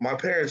 my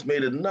parents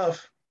made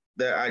enough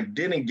that I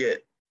didn't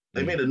get.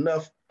 They made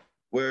enough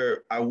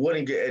where I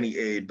wouldn't get any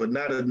aid, but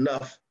not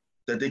enough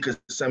that they could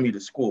send me to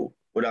school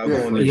without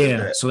going into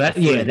debt. So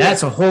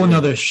that's a whole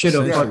nother shit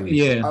of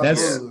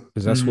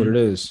that's what it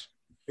is.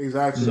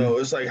 Exactly. So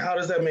it's like, how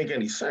does that make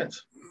any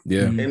sense?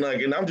 Yeah.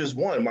 And I'm just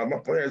one. My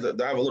parents,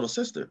 I have a little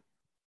sister.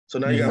 So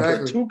now you got to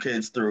put 2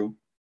 kids through,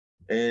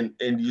 and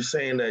you're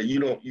saying that you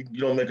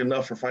don't make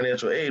enough for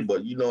financial aid,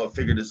 but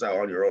figure this out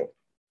on your own.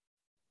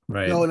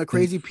 Right. And the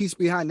crazy piece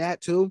behind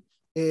that too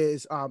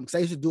is because I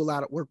used to do a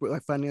lot of work with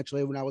like financial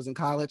aid when I was in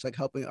college, like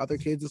helping other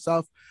kids and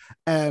stuff.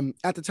 And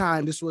at the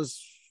time, this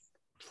was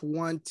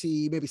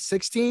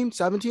 16,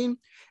 17.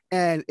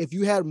 And if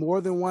you had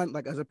more than one,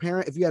 like as a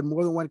parent, if you had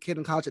more than one kid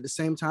in college at the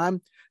same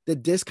time, the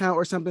discount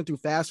or something through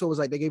FAFSA was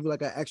like, they gave you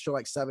like an extra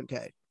like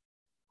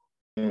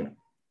 $7,000.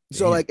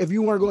 So like if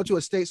you want to go to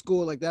a state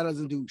school, like that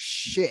doesn't do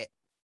shit.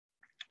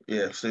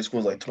 Yeah, state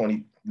school is like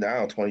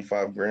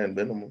 25 grand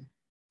minimum.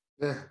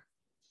 Yeah.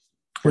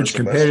 Which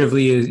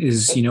comparatively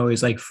is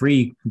like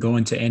free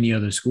going to any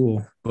other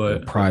school,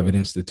 but private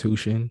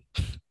institution.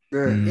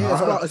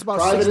 Yeah, it's about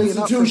private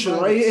institution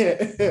right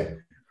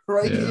here.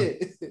 Here.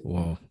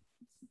 Well,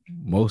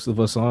 most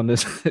of us on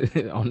this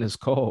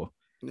call.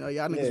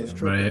 Y'all niggas was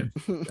tripping.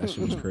 Right. That shit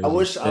was crazy. I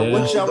wish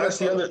y'all. That's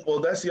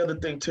the other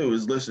thing too.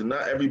 Is listen,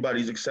 not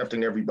everybody's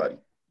accepting everybody,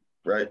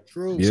 right?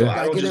 True. Yeah. So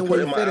I don't just put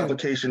in my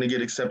application to get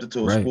accepted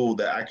to a school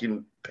that I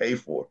can pay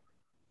for.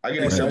 I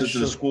get accepted to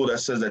the school that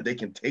says that they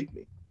can take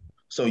me.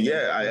 So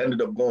I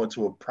ended up going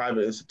to a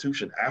private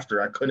institution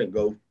after I couldn't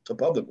go to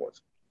public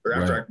ones, or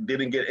after I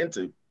didn't get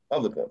into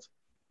public ones.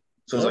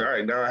 So it's like, all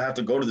right, now I have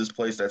to go to this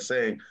place that's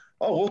saying,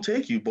 "Oh, we'll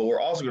take you, but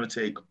we're also going to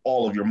take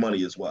all of your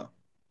money as well."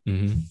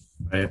 Mm-hmm.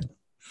 Right.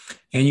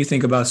 And you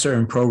think about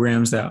certain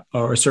programs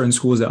or certain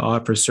schools that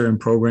offer certain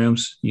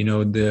programs,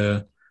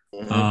 the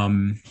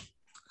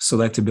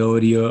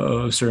selectability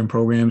of certain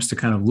programs to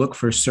kind of look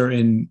for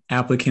certain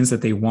applicants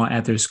that they want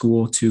at their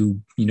school to,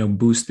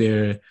 boost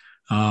their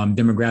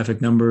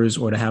demographic numbers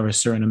or to have a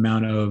certain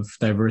amount of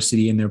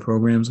diversity in their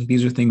programs. Like,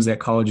 these are things that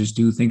colleges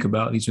do think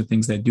about. These are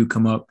things that do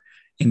come up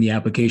in the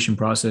application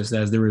process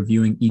as they're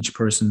reviewing each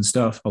person's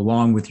stuff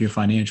along with your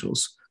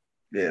financials.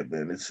 Yeah,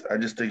 man. I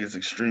just think it's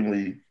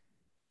extremely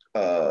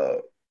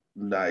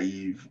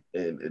naive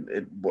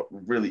and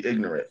really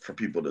ignorant for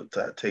people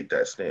to take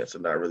that stance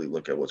and not really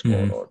look at what's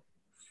going on.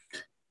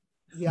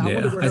 Yeah, I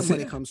wonder where her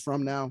money comes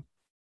from now.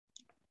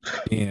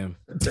 Damn.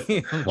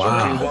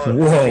 Wow.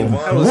 Whoa.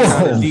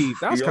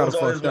 That's kind of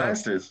fucked up.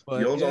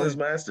 He owns all his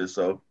masters,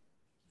 so.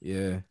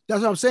 Yeah.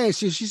 That's what I'm saying.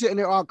 She's sitting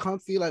there all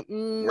comfy, like,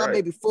 my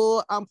baby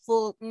full, I'm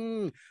full.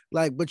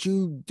 Like, but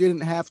you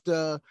didn't have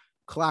to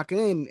clock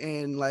in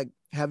and like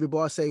have your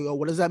boss say, "Oh,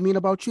 what does that mean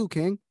about you,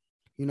 King?"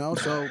 You know,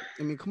 so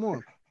I mean, come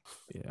on.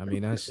 Yeah, I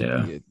mean I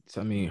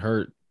mean,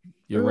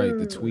 you're right.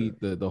 The tweet,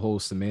 the whole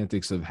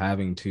semantics of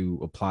having to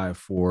apply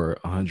for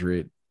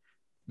 100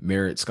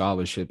 merit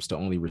scholarships to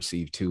only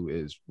receive 2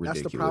 is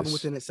ridiculous. That's the problem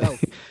within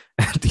itself.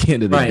 At the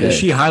end of the day,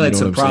 She highlights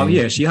a problem.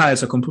 Yeah, she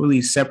highlights a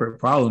completely separate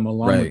problem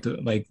along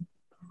with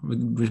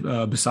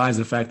besides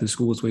the fact that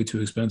school is way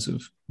too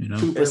expensive.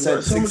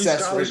 2% some of these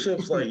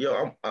scholarships, like,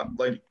 yo,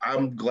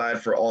 I'm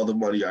glad for all the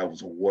money I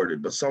was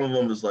awarded, but some of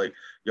them is like,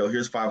 yo,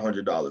 here's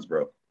 $500,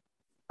 bro.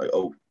 Like,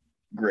 oh,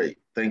 great,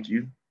 thank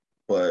you,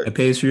 but it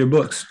pays for your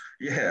books.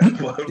 Yeah,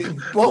 what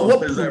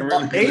is that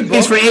really? It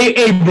pays for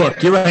a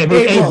book. You're right.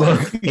 A book.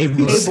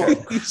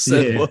 He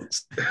said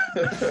books.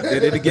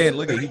 Did it again.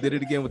 Look, he did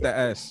it again with the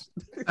ass.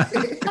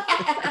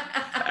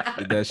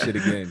 Did that shit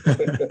again.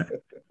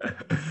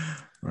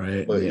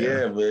 Right. But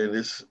yeah, man,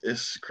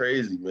 it's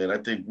crazy, man. I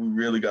think we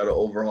really got to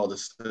overhaul the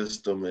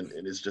system, and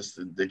it's just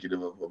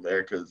indicative of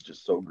America is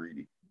just so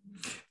greedy.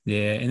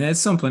 Yeah, and that's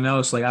something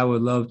else. Like, I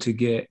would love to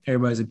get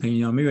everybody's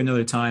opinion on, maybe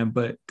another time.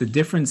 But the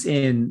difference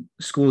in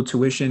school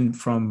tuition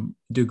from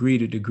degree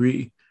to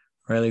degree,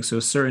 right? Like, so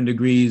certain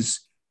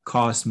degrees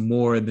cost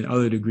more than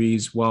other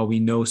degrees, while we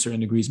know certain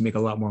degrees make a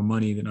lot more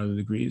money than other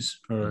degrees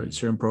or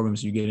certain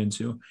programs you get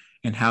into,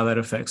 and how that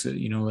affects it.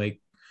 Like.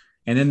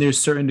 And then there's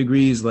certain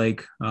degrees,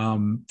 like,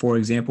 for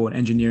example, an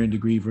engineering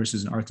degree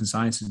versus an arts and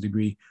sciences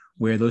degree,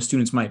 where those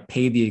students might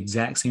pay the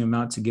exact same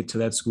amount to get to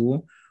that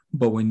school.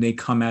 But when they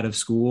come out of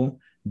school,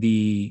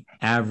 the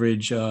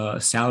average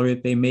salary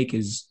that they make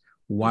is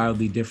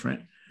wildly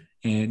different.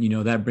 And,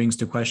 that brings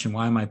to question,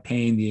 why am I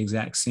paying the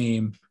exact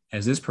same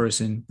as this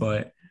person,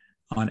 but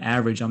on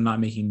average, I'm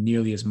not making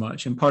nearly as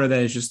much? And part of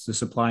that is just the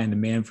supply and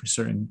demand for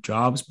certain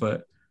jobs.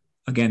 But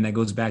again, that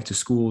goes back to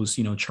schools,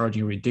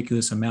 charging a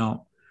ridiculous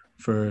amount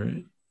for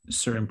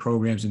certain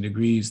programs and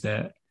degrees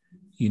that,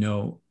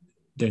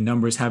 their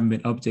numbers haven't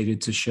been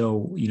updated to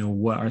show,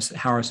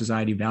 how our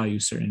society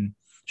values certain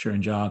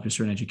jobs or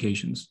certain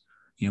educations.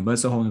 But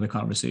that's a whole other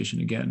conversation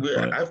again. Yeah,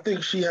 but I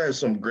think she has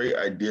some great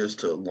ideas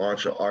to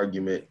launch an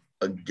argument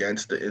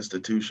against the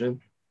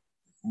institution,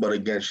 but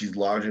again, she's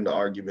launching the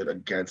argument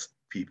against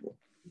people.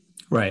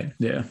 Right.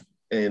 Yeah.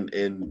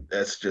 And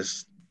that's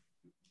just,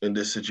 in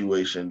this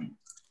situation,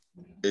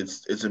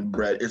 it's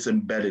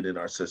embedded in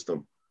our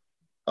system.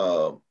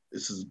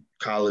 This is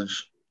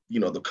college,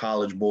 the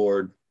college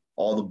board,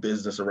 all the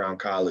business around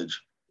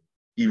college,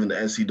 even the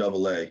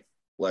NCAA,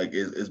 like,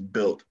 is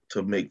built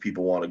to make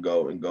people want to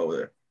go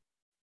there.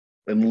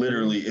 And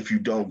literally, if you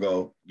don't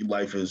go,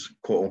 life is,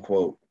 quote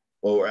unquote,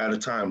 or at a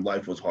time,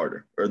 life was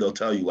harder, or they'll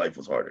tell you life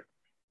was harder.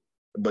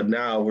 But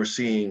now we're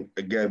seeing,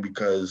 again,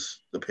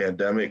 because the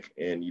pandemic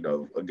and,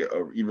 again,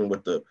 or even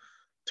with the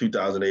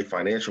 2008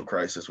 financial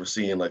crisis, we're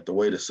seeing, like, the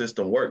way the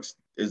system works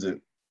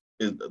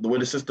the way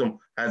the system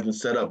has been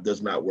set up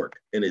does not work,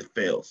 and it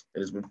fails.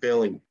 And it's been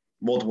failing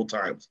multiple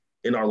times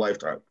in our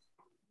lifetime.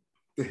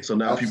 So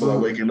now people are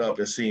waking up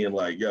and seeing,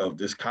 like, yo,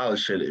 this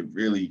college shit,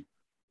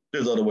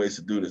 there's other ways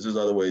to do this. There's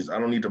other ways. I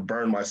don't need to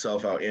burn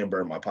myself out and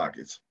burn my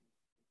pockets.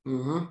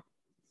 Mm-hmm.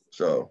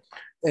 So.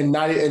 And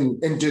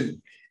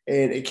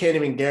it can't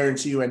even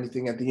guarantee you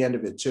anything at the end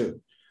of it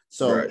too.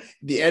 So right.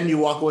 The end, you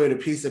walk away with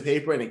a piece of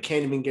paper, and it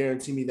can't even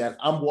guarantee me that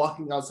I'm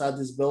walking outside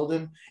this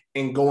building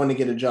and going to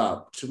get a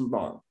job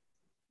tomorrow.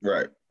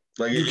 Right.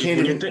 Like,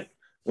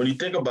 when you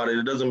think about it,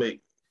 it doesn't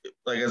make,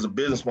 like, as a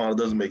business model, it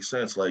doesn't make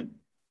sense. Like,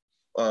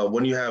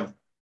 when you have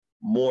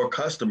more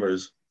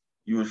customers,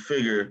 you would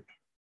figure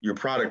your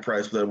product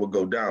price then would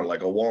go down,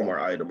 like a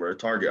Walmart item or a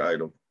Target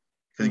item,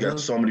 because you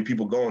got so many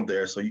people going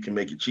there, so you can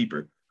make it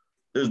cheaper.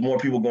 There's more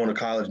people going to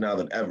college now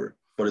than ever,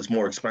 but it's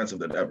more expensive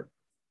than ever.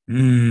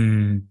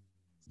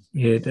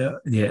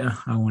 Yeah,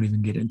 I won't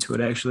even get into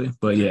it, actually,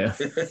 but yeah.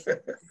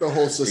 The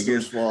whole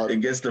system's flawed. It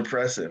gets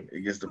depressing.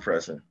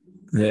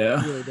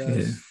 Yeah. It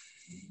does.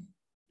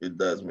 It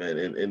does, man.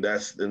 And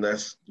that's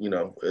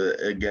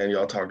again,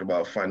 y'all talked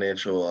about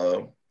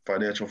financial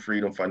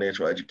freedom,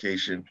 financial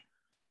education.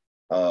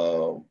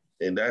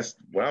 And that's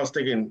when I was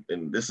thinking,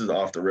 and this is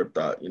off the rip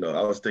thought,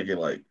 I was thinking,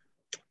 like,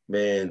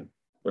 man,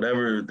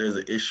 whenever there's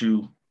an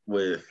issue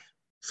with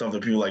something,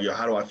 people like, yo,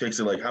 how do I fix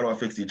it? Like, how do I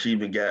fix the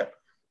achievement gap?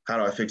 How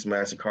do I fix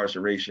mass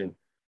incarceration?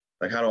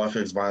 Like, how do I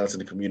fix violence in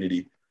the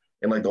community?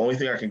 And, like, the only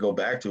thing I can go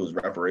back to is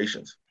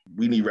reparations.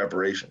 We need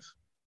reparations.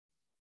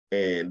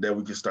 And then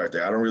we can start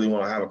there. I don't really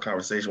want to have a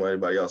conversation with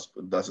anybody else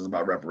unless it's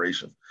about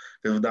reparations.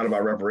 Because if it's not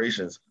about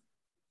reparations,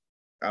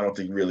 I don't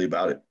think really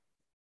about it.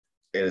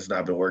 And it's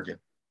not been working.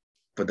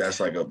 But that's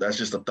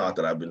just a thought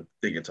that I've been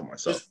thinking to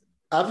myself.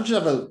 I just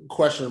have a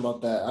question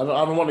about that. I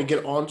don't want to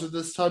get onto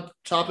this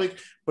topic,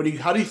 but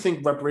how do you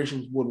think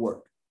reparations would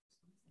work?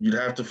 You'd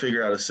have to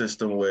figure out a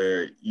system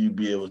where you'd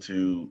be able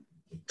to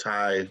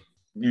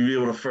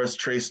first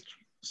trace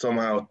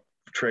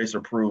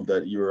or prove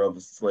that you were of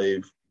a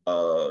slave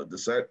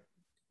descent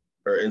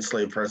or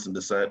enslaved person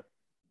descent.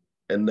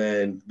 And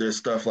then there's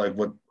stuff like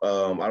what,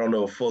 I don't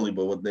know fully,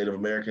 but with Native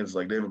Americans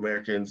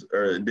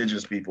or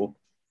indigenous people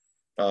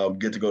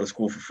get to go to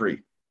school for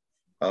free.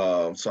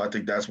 So I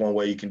think that's one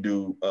way you can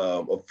do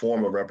a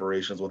form of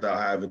reparations without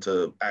having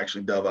to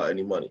actually delve out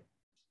any money.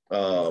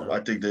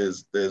 I think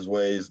there's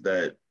ways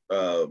that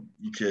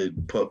you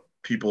could put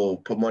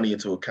money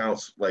into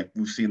accounts like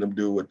we've seen them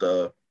do with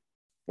the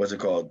what's it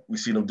called? We've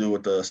seen them do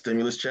with the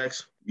stimulus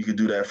checks. You could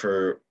do that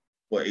for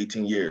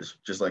 18 years,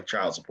 just like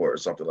child support or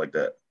something like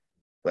that.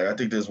 Like I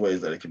think there's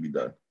ways that it can be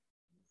done.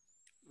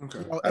 Okay.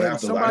 I'd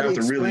have to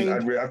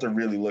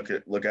really look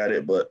at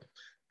it, but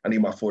I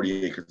need my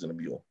 40 acres and a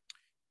mule.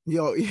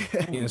 Yo, yeah.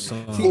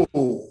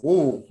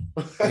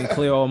 And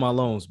clear all my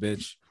loans,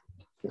 bitch.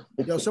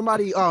 Yo,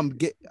 somebody I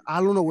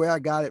don't know where I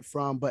got it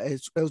from, but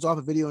it was off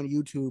a video on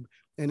YouTube,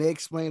 and they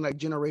explained like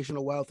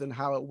generational wealth and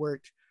how it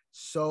worked.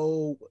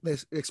 So they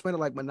explained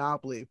it like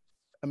Monopoly.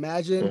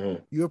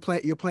 Imagine you're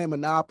playing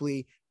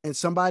Monopoly, and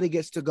somebody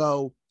gets to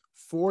go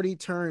 40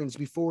 turns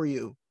before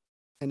you,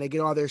 and they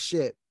get all their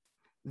shit.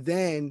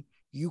 Then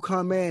you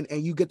come in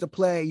and you get to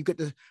play.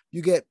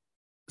 You get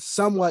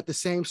somewhat the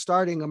same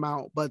starting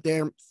amount, but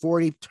they're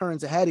 40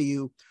 turns ahead of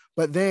you.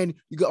 But then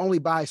you can only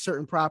buy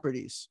certain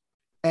properties,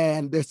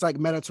 and it's like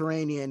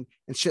Mediterranean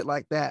and shit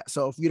like that.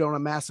 So if you don't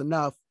amass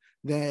enough,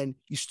 then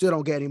you still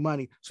don't get any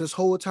money. So this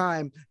whole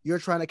time you're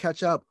trying to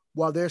catch up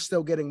while they're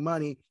still getting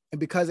money. And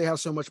because they have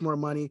so much more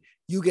money,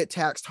 you get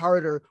taxed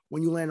harder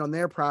when you land on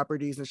their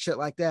properties and shit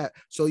like that.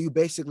 So you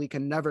basically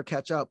can never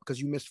catch up because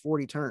you missed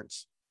 40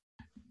 turns.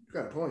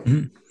 Got a point.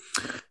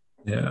 Mm-hmm.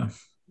 Yeah.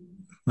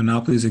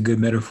 Monopoly is a good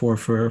metaphor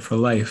for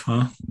life,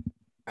 huh?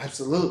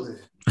 Absolutely.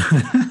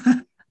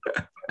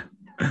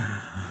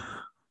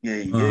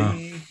 Yeah.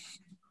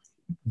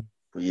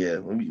 But yeah,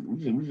 we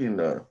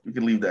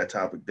can leave that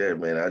topic there,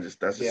 man. That's just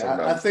something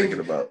I'm thinking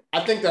about. I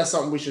think that's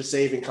something we should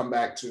save and come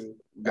back to.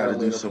 Got to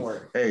do some.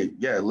 Point. Hey,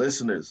 yeah,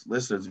 listeners,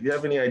 if you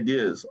have any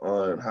ideas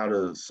on how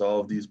to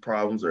solve these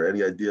problems or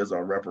any ideas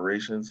on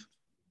reparations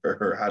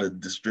or how to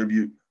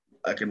distribute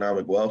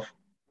economic wealth,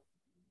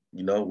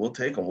 we'll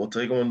take them. We'll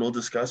take them and we'll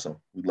discuss them.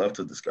 We'd love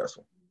to discuss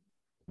them.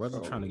 Brother,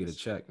 trying to get a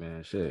check,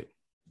 man. Shit.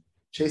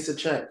 Chase a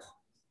check.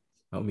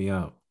 Help me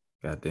out.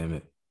 God damn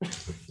it.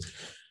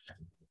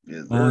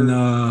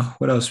 On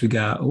what else we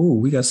got? Oh,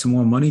 we got some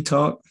more money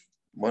talk.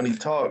 Money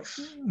talks.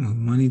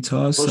 Money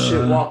talks. Oh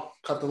shit! Walk.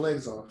 Cut the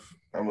legs off.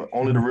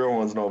 Only the real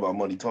ones know about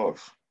money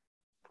talks.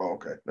 Oh,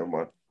 okay, never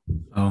mind.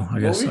 Oh, I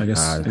guess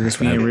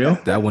we ain't real.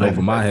 That went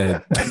over my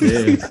head.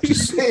 Yeah.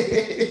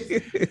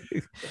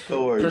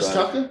 Don't worry Chris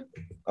about Tucker?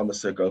 it. I'm a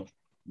sicko.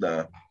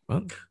 Nah.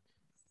 What?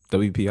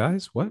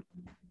 WPIs? What?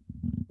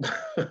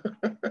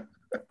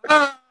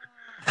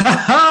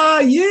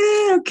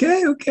 Yeah.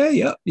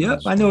 Okay.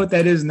 Yep. I know what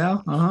that is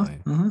now.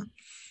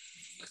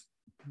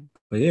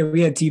 But yeah,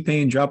 we had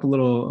T-Pain drop a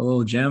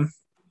little gem.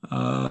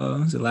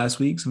 Was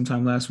it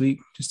sometime last week,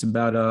 just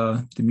about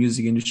the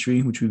music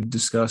industry, which we've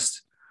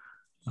discussed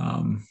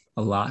a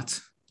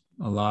lot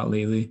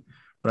lately.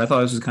 But I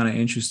thought this was kind of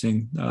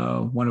interesting.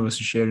 One of us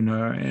shared in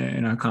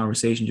our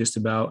conversation just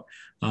about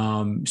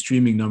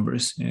streaming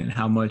numbers and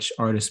how much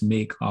artists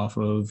make off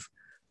of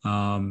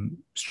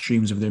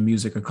streams of their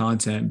music or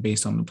content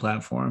based on the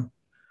platform.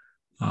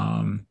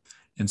 And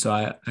so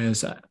I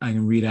guess I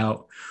can read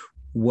out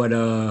what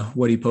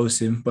he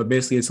posted, but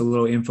basically it's a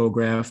little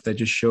infographic that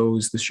just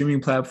shows the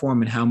streaming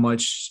platform and how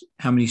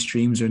many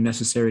streams are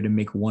necessary to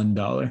make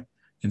 $1.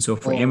 And so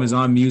for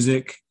Amazon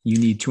Music, you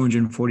need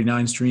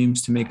 249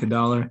 streams to make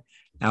 $1.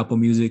 Apple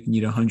Music, you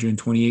need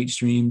 128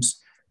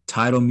 streams.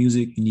 Tidal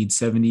Music, you need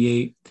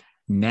 78.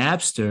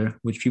 Napster,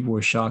 which people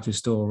were shocked is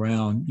still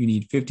around, you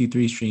need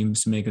 53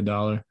 streams to make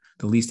 $1,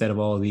 the least out of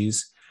all of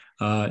these.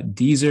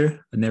 Deezer,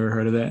 I never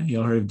heard of that.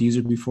 Y'all heard of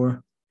Deezer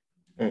before?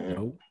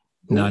 Nope.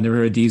 No, I never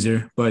heard of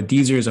Deezer, but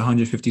Deezer is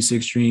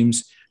 156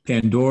 streams.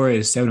 Pandora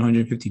is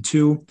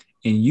 752.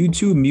 And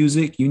YouTube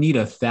Music, you need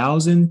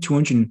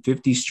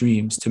 1,250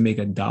 streams to make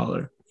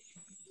 $1.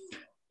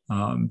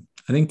 I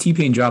think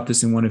T-Pain dropped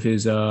this in one of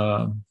his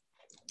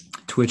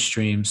Twitch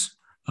streams,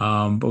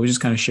 but we're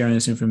just kind of sharing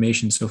this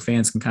information so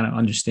fans can kind of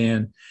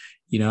understand.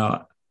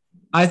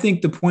 I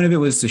think the point of it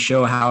was to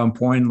show how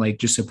important like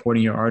just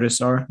supporting your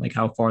artists are, like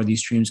how far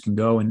these streams can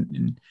go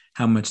and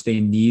how much they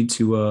need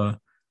to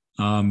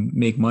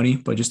make money,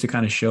 but just to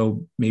kind of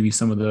show maybe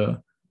some of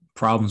the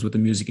problems with the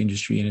music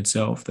industry in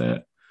itself,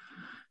 that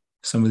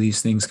some of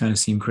these things kind of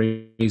seem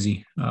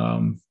crazy,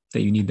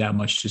 that you need that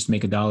much just to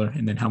make $1,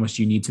 and then how much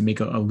do you need to make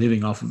a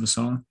living off of a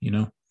song,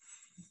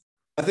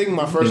 I think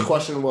my first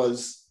question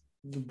was,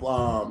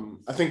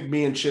 I think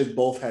me and Chiz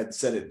both had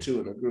said it too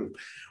in the group,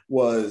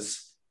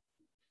 was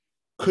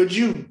could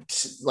you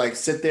like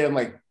sit there and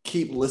like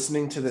keep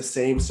listening to the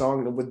same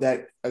song, and would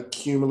that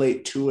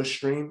accumulate to a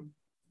stream?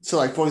 So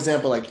like, for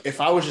example, like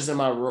if I was just in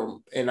my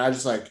room and I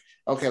just like,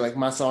 okay, like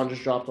my song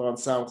just dropped on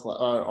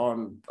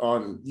SoundCloud,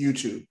 on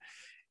YouTube,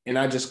 and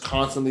I just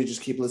constantly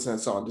just keep listening to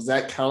the song, does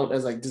that count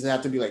as like, does it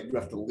have to be like you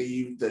have to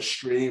leave the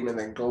stream and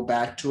then go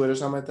back to it or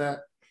something like that?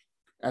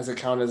 As it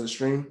count as a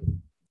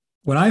stream?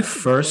 When I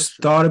first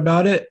thought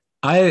about it,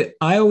 I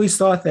always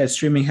thought that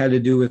streaming had to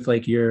do with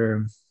like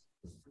your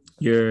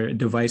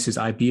device's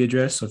IP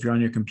address. So if you're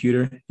on your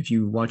computer, if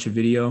you watch a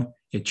video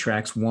it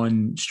tracks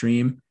one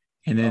stream,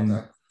 and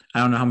then I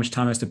don't know how much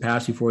time has to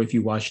pass before if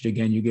you watch it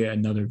again, you get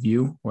another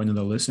view or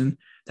another listen.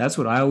 That's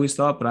what I always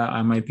thought, but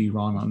I might be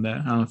wrong on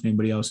that. I don't know if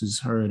anybody else has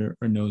heard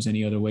or knows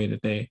any other way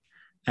that they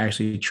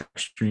actually track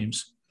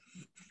streams.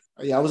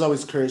 Yeah, I was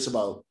always curious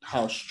about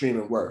how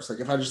streaming works. Like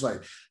if I just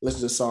like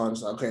listen to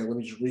songs, okay, let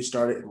me just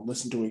restart it and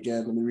listen to it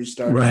again. Let me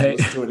restart it and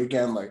listen to it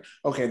again. Like,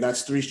 okay,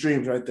 that's 3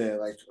 streams right there.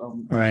 Like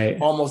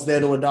almost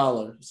there to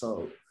 $1.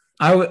 So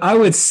I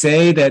would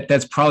say that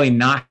that's probably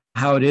not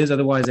how it is.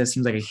 Otherwise, that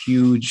seems like a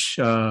huge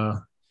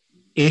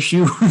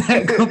issue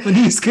that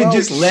companies could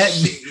just let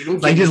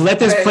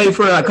this play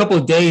for a couple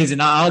of days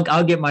and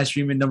I'll get my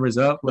streaming numbers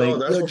up.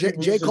 Like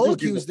J. Cole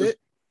accused it.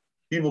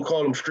 People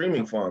call them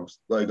streaming farms,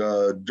 like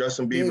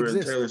Justin Bieber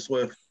and Taylor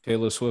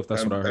Swift.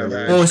 That's what I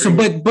heard. Oh, so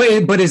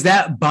but is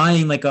that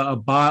buying like a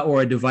bot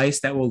or a device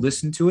that will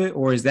listen to it,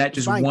 or is that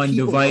just one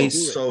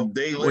device? So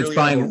they literally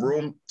have a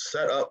room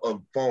set up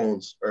of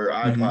phones or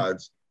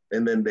iPods,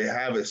 and then they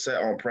have it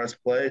set on press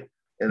play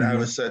and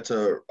have it set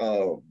to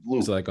loop.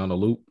 It's like on a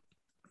loop.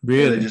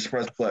 Really? They just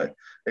press play.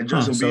 And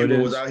Justin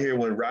Bieber was out here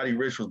when Roddy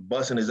Ricch was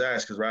busting his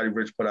ass because Roddy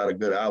Ricch put out a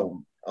good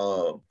album,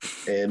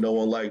 and no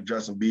one liked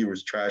Justin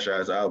Bieber's trash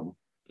ass album.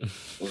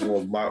 It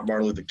was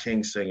Martin Luther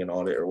King singing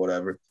on it or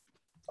whatever.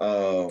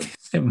 Martin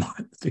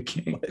Luther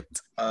King.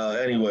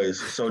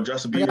 Anyways, so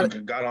Justin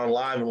Bieber got on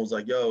live and was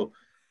like, "Yo,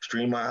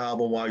 stream my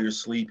album while you're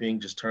sleeping.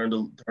 Just turn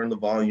the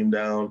volume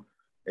down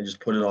and just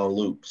put it on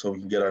loop so we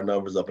can get our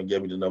numbers up and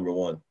get me to number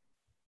 1."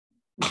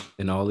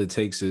 And all it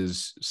takes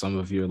is some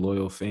of your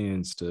loyal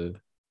fans to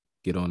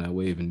get on that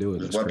wave and do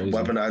it. That's crazy.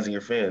 Weaponizing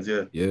your fans,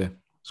 yeah. Yeah,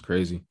 it's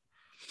crazy.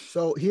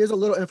 So here's a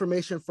little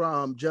information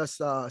from just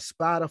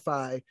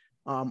Spotify.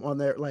 On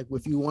there, like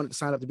if you wanted to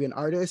sign up to be an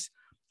artist,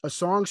 a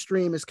song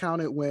stream is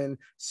counted when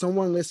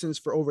someone listens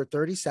for over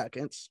 30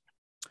 seconds.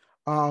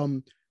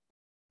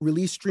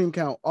 Release stream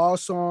count, all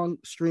song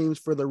streams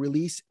for the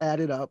release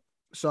added up.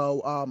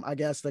 So I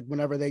guess like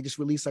whenever they just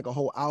release like a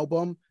whole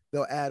album,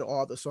 they'll add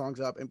all the songs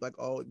up and be like,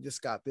 oh,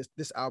 this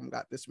album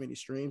got this many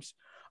streams.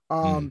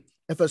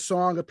 If a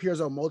song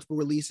appears on multiple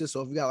releases,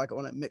 so if you got like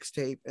on a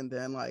mixtape and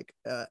then like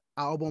an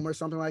album or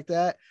something like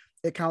that,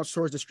 it counts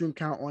towards the stream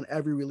count on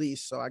every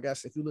release. So I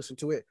guess if you listen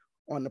to it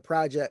on the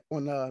project,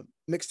 on the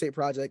mixtape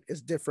project,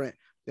 it's different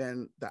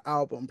than the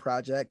album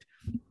project.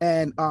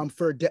 And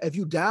if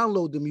you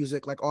download the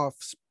music like off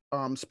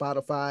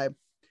Spotify,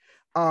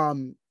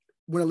 when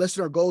a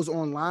listener goes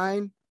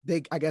online,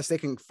 I guess they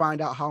can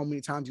find out how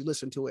many times you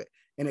listen to it,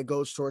 and it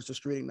goes towards the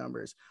streaming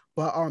numbers.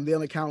 But they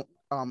only count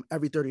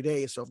every 30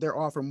 days. So if they're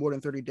off for more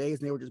than 30 days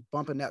and they were just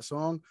bumping that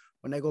song,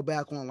 when they go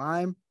back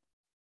online,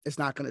 it's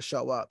not going to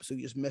show up. So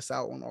you just miss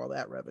out on all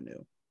that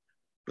revenue.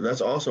 But that's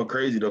also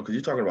crazy though, because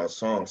you're talking about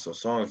songs. So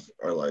songs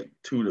are like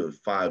 2 to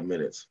 5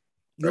 minutes.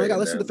 You only got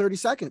to listen to 30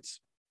 seconds.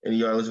 And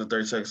you got to listen to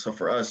 30 seconds. So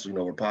for us,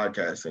 we're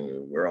podcasting.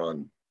 We're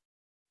on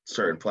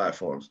certain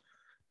platforms.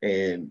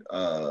 And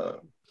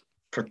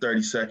for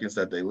 30 seconds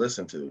that they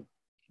listen to,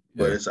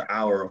 but it's an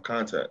hour of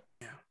content.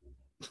 Yeah.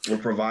 We're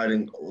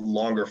providing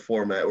longer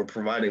format. We're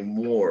providing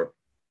more.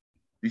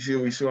 You see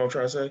what I'm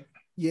trying to say?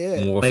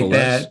 Yeah. More like for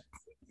that. Less.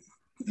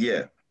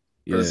 Yeah.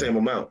 For the same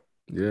amount.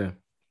 Yeah.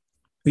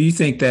 Do you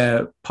think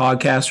that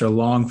podcasts or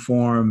long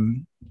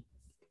form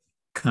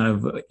kind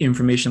of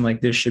information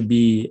like this should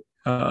be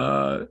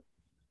there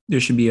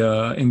should be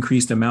a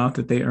increased amount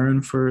that they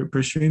earn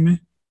per streaming?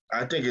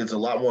 I think it's a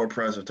lot more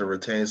impressive to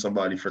retain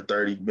somebody for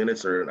 30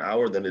 minutes or an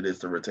hour than it is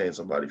to retain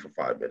somebody for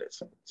 5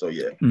 minutes. So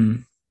yeah.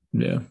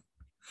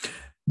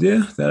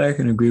 Yeah, that I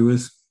can agree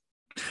with.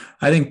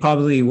 I think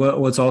probably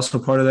what's also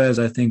part of that is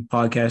I think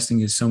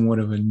podcasting is somewhat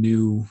of a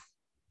new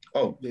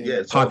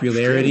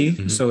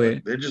popularity. So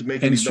they're just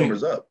making these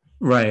numbers up.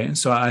 Right.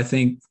 So I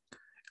think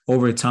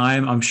over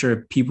time, I'm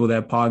sure people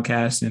that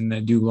podcast and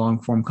that do long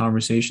form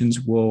conversations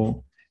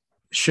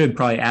should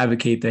probably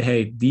advocate that,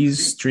 hey,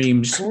 these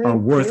streams are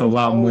worth a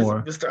lot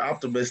more. Mr.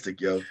 Optimistic,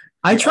 yo.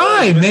 I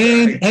try,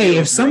 man. Hey,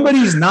 if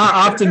somebody's not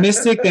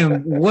optimistic,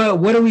 then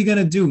what are we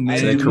gonna do,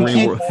 man?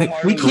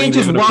 We can't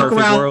just walk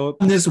around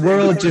in this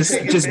world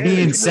just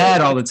being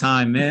sad all the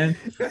time, man.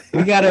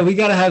 We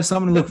gotta have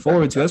something to look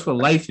forward to. That's what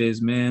life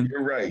is, man.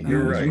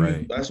 You're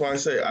right. That's why I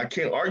say I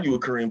can't argue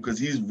with Kareem because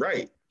he's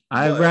right.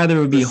 I'd rather it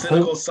would be the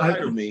cynical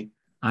side of me.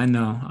 I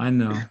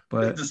know,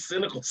 but the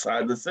cynical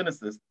side, the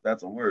cynicism,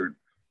 that's a word.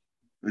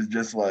 It's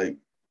just like,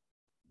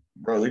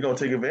 bro, they're gonna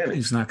take advantage.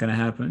 It's not gonna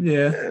happen.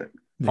 Yeah.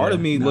 Part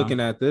of me looking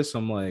at this,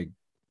 I'm like,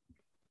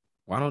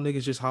 why don't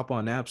niggas just hop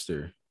on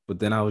Napster? But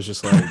then I was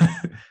just like,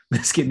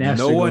 let's get Napster.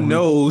 No one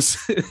knows.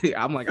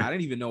 I'm like, I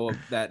didn't even know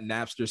that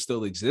Napster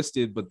still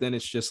existed. But then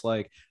it's just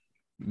like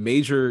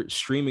major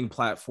streaming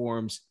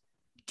platforms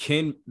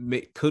could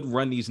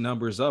run these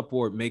numbers up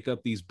or make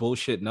up these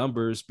bullshit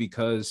numbers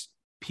because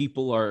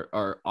people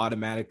are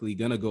automatically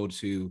gonna go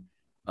to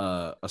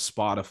a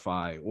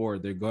Spotify or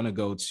they're gonna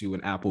go to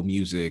an Apple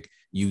Music,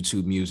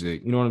 YouTube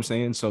Music, you know what I'm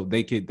saying? So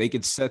they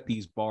could set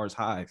these bars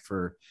high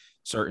for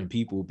certain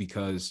people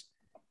because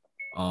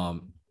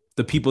the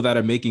the people that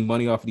are making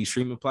money off of these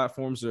streaming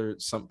platforms are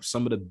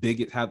some of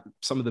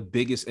the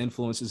biggest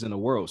influences in the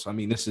world. So I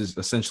mean, this is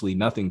essentially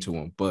nothing to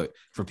them. But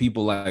for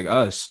people like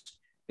us,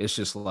 it's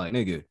just like,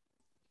 nigga,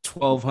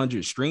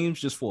 1,200 streams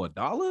just for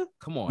 $1?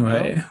 Come on,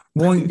 right? Now.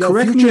 Well,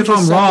 correct me if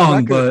I'm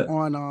wrong, but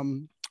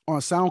on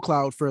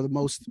SoundCloud for the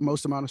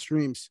most amount of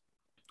streams.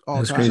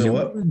 That's crazy.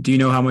 Do you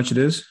know how much it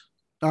is?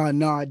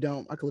 No, I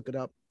don't. I can look it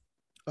up.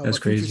 That's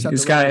crazy.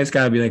 It's got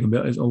to be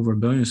like it's over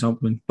 $1 billion or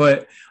something.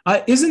 But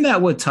isn't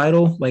that what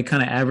Tidal like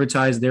kind of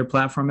advertised their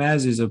platform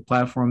as? Is a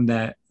platform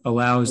that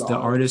allows the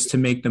artists to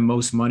make the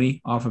most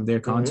money off of their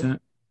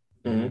content.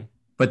 Mm-hmm.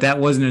 But that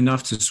wasn't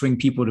enough to swing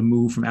people to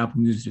move from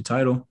Apple Music to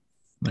Tidal.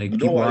 Like, you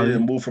know why they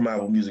didn't move from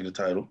Apple Music to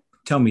Tidal?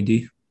 Tell me,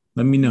 D.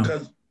 Let me know.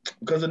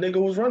 Because the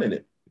nigga was running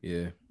it.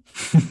 Yeah.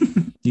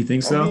 You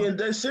think so? I mean,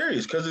 they're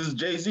serious because it's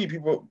Jay-Z.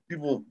 People,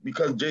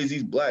 because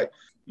Jay-Z's black,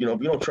 we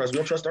don't trust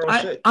our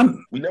own shit.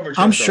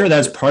 I'm sure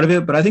that's part of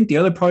it, but I think the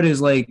other part is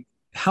like,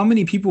 how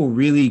many people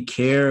really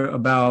care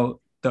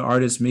about the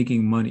artist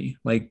making money?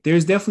 Like,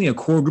 there's definitely a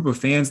core group of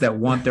fans that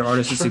want their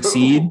artists to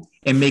succeed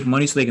and make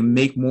money so they can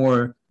make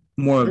more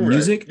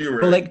music.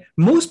 Right. But like,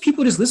 most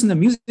people just listen to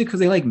music because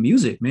they like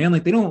music, man.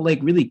 Like, they don't like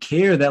really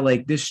care that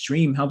like this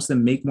stream helps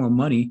them make more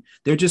money.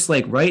 They're just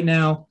like, right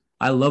now,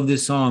 I love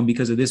this song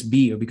because of this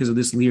beat or because of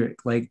this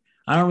lyric. Like,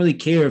 I don't really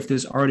care if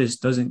this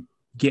artist doesn't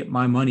get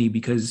my money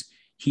because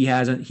he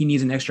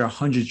needs an extra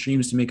 100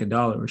 streams to make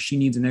 $1, or she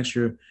needs an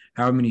extra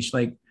however many.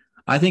 Like,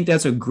 I think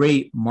that's a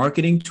great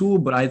marketing tool,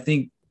 but I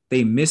think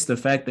they miss the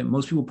fact that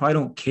most people probably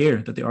don't care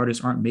that the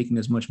artists aren't making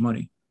as much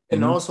money.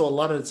 And also, a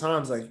lot of the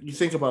times, like, you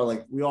think about it,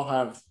 like, we all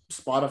have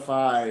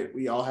Spotify,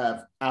 we all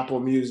have Apple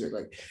Music.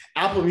 Like,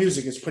 Apple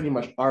Music is pretty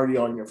much already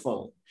on your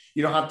phone.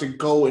 You don't have to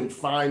go and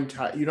find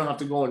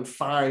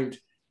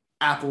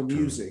Apple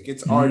Music.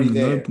 It's already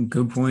there.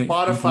 Good point.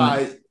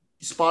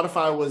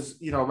 Spotify was,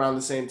 around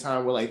the same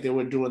time where like they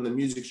were doing the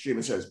music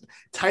streaming service.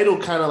 Tidal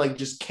kind of like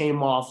just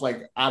came off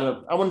like I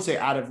wouldn't say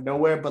out of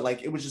nowhere, but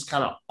like it was just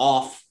kind of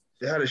off.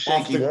 They had a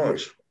shaky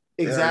launch.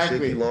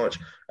 Exactly.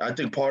 I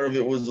think part of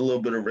it was a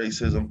little bit of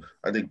racism.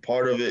 I think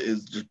part of it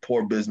is just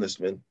poor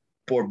businessmen,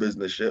 poor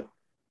businessship.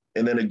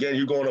 And then again,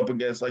 you're going up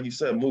against, like you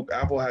said, Mook,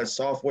 Apple has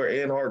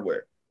software and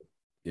hardware.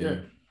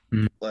 Yeah.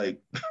 Like,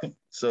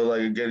 so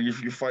like, again,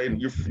 you're trying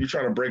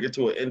to break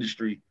into an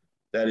industry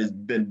that has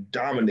been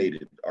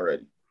dominated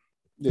already.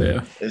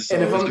 Yeah. And so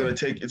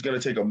it's gonna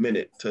take a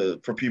minute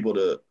for people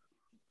to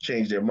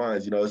change their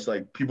minds. It's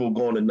like people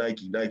going to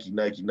Nike.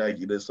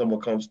 Then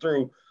someone comes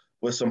through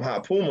with some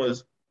hot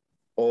Pumas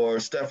or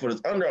Steph with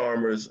his Under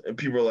Armours, and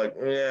people are like,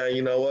 yeah,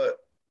 you know what?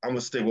 I'm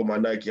gonna stick with my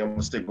Nike. I'm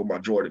gonna stick with my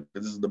Jordan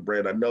because this is the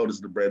brand I know. This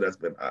is the brand that's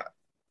been hot.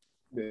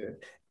 Yeah.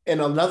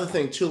 And another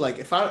thing too, like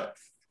if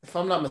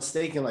I'm not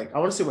mistaken, like I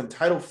want to say when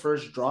Tidal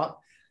first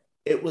dropped,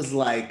 it was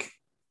like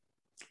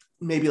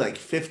maybe like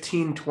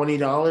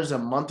 $15-$20 a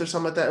month or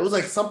something like that. It was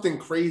like something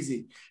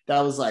crazy that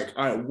was like,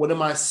 all right, what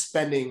am I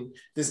spending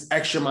this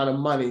extra amount of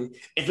money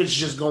if it's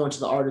just going to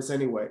the artist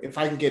anyway? If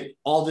I can get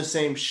all the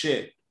same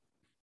shit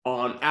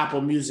on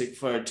Apple Music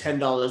for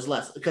 $10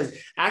 less. Because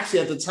actually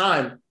at the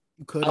time,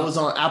 I was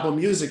on Apple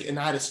Music and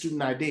I had a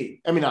student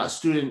ID. I mean, not a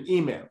student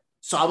email.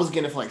 So I was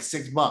getting it for like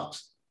 $6.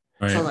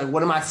 Right. So I was like,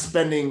 what am I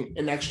spending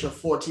an extra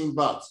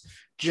 $14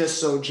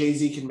 just so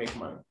Jay-Z can make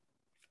money?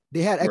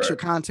 They had extra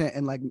content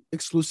and like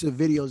exclusive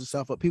videos and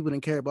stuff, but people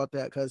didn't care about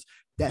that because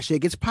that shit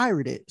gets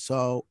pirated.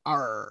 So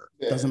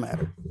doesn't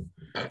matter.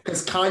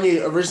 Because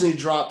Kanye originally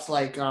dropped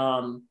like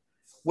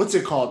what's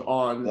it called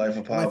on Life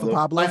of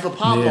Pablo? Life of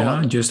Pablo.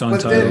 Yeah, just on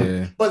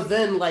Tidal. But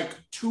then like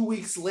 2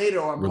 weeks later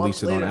or a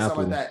month later,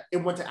 something like that, it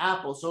went to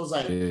Apple. So it was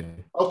like,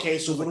 okay,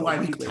 so what do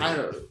I need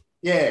Tidal?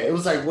 Yeah, it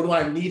was like, what do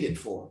I need it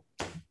for?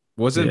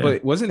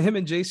 Wasn't him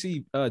and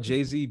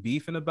Jay-Z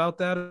beefing about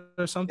that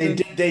or something?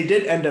 They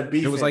did end up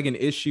beefing. It was like an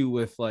issue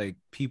with like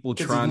people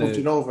trying to move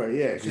it over.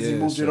 Yeah, because he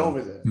moved it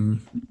over there.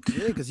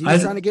 Yeah, because he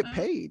was trying to get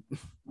paid.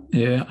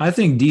 Yeah, I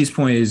think D's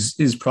point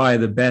is probably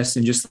the best,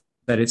 and just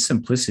that it's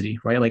simplicity,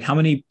 right? Like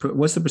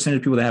what's the percentage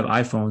of people that have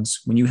iPhones?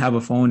 When you have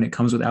a phone that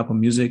comes with Apple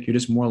Music, you're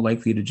just more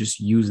likely to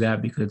just use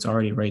that because it's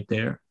already right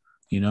there.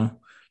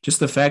 Just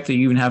the fact that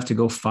you even have to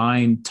go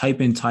type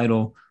in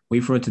Tidal,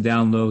 wait for it to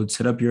download,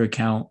 set up your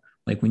account.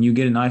 Like when you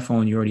get an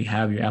iPhone, you already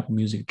have your Apple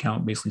Music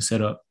account basically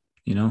set up,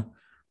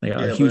 like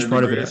a huge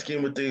part of it. In the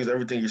scheme of things,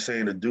 everything you're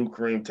saying to do,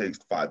 Kareem, takes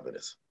 5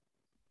 minutes.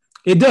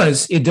 It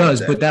does.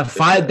 But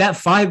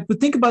but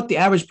think about the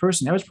average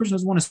person. The average person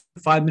doesn't want to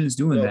spend 5 minutes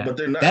doing that.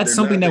 But that's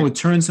something that would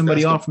turn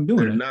somebody off from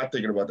doing it. They're not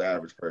thinking about the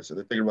average person.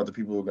 They're thinking about the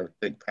people who are going to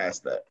think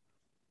past that.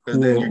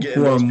 You're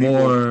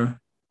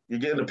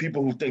getting the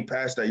people who think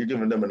past that. You're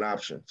giving them an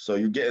option. So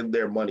you're getting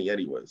their money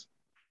anyways.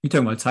 You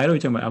talking about Tidal or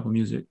you talking about Apple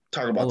Music?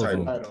 Talking about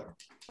Tidal.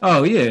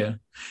 Oh yeah.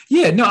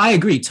 No, I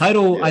agree.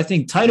 Tidal, yeah. I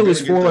think Tidal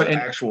is for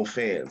actual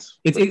fans.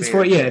 It's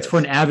for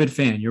an avid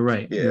fan. You're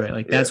right. Yeah, you're right.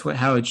 Like that's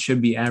how it should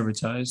be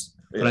advertised.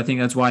 Yeah. But I think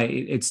that's why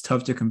it's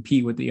tough to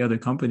compete with the other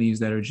companies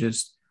that are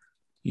just,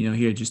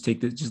 here, just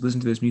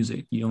listen to this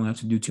music. You don't have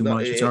to do too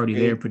much. It's already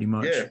there pretty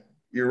much. Yeah,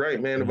 you're right,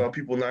 man. About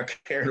people not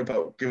caring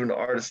about giving the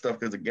artist stuff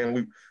because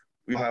again,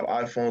 We have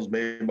iPhones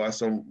made by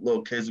some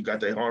little kids who got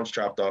their arms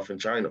chopped off in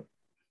China.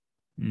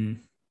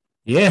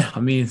 Yeah,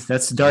 I mean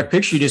that's a dark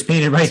picture you just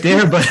painted right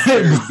there, but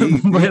damn.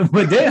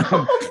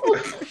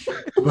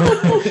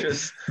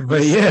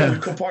 But yeah, we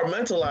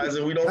compartmentalize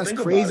and we don't think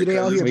crazy. about it. They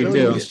out here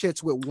building these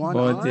shits with one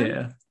arm.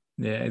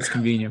 Yeah, it's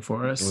convenient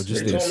for us. Well,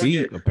 just their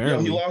feet,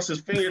 apparently. He lost his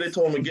finger. They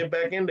told him to get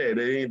back in there.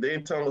 They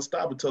didn't tell him to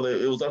stop until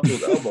it was up to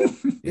his elbow.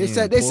 They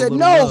said,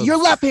 no, you're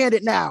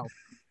left-handed now.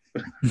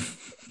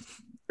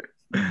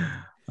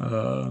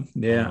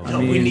 Yeah. I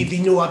mean, we need the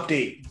new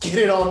update. Get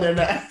it on there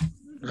now.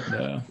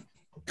 Yeah.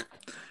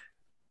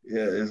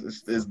 Yeah,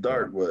 it's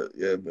dark, but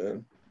yeah,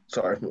 man.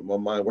 Sorry, my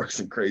mind works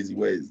in crazy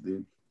ways,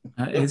 dude.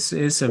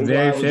 It's a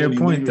very fair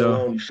point,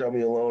 though. You shut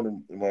me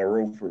alone in my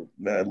room for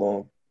mad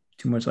long.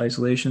 Too much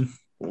isolation.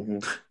 Mm-hmm.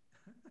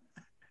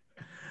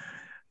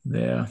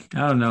 Yeah,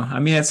 I don't know. I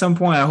mean, at some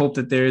point, I hope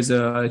that there's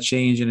a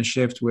change and a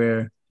shift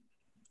where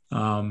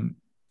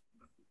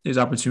there's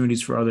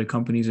opportunities for other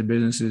companies and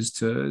businesses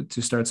to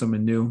start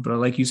something new. But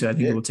like you said, I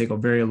think it will take a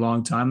very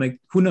long time. Like,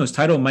 who knows?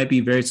 Tidal might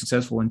be very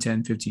successful in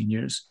 10, 15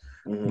 years.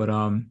 Mm-hmm. But,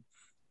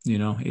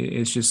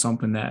 it's just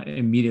something that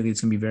immediately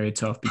it's going to be very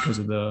tough because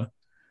of the...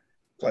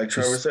 Like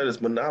Trevor said,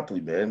 it's monopoly,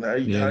 man. How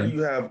do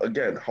you have,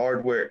 again,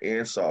 hardware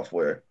and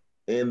software,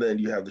 and then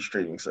you have the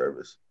streaming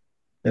service.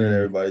 And then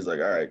everybody's like,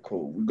 all right,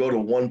 cool. We go to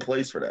one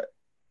place for that.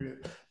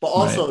 But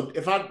also,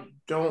 if I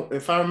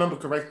remember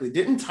correctly,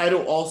 didn't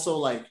Tidal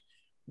also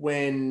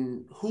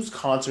whose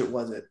concert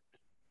was it?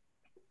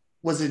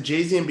 Was it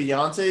Jay-Z and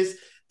Beyonce's?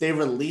 They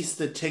released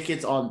the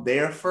tickets on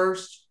there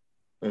first,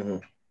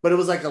 but it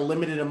was like a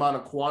limited amount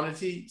of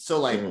quantity.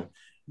 So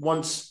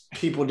once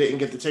people didn't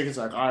get the tickets,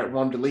 like, all right,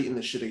 well, I'm deleting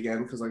this shit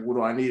again because what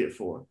do I need it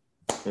for?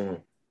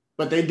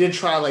 But they did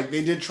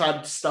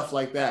try stuff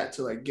like that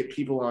to get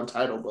people on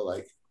Tidal,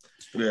 but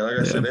yeah, like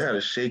I said, they had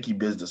a shaky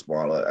business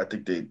model. I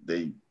think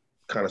they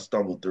kind of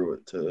stumbled through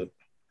it too.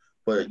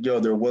 But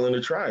they're willing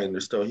to try and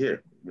they're still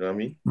here. You know what I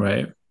mean?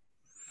 Right.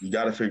 You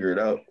got to figure it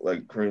out.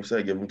 Like Kareem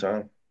said, give them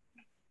time.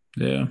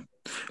 Yeah.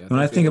 When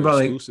I think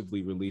about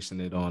exclusively releasing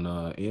it on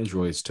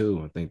Androids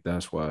too, I think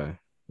that's why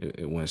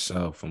it went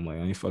south. I'm like,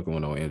 I ain't fucking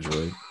with no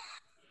Android.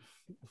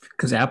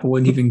 Because Apple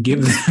wouldn't even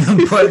give them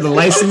the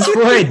license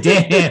for it.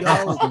 Damn,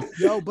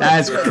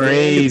 that's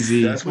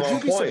crazy. That's my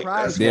point.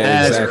 That's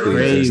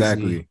crazy.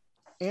 Exactly.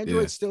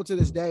 Android still to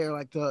this day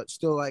are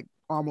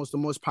almost the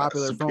most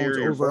popular phones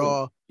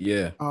overall.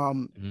 Yeah.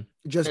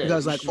 Just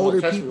because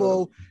older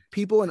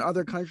people in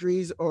other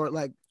countries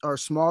or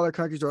smaller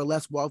countries or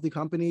less wealthy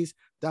companies,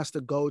 that's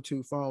the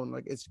go-to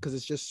phone. It's because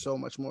it's just so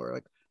much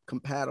more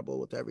compatible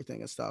with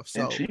everything and stuff.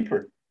 So and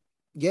cheaper.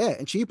 Yeah,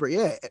 and cheaper.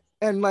 Yeah,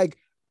 and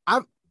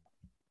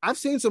I've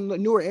seen some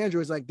newer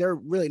Androids. They're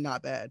really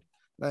not bad.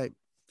 It's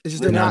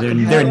just they're nice.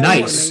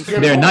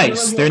 They're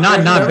nice. They're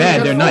not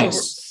bad. They're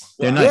nice.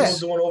 They're nice. iPhone's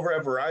doing over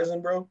at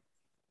Verizon, bro.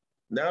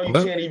 Now you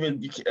can't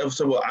even.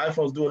 So what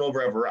iPhone's doing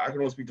over at Verizon? I can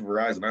only speak to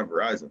Verizon. I'm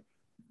Verizon,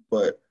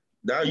 but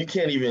now you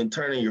can't even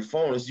turn in your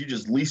phone. You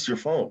just lease your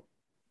phone.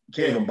 You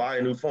can't even buy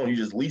a new phone. You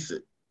just lease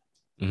it.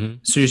 Mm-hmm.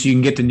 So you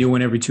can get the new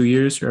one every 2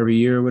 years or every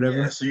year or whatever.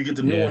 Yeah, so you get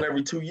the new one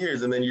every 2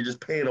 years, and then you're just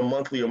paying a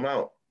monthly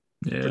amount.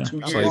 Yeah, for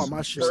 2 years.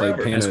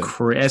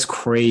 That's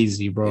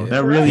crazy, bro.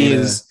 That really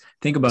is.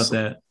 Think about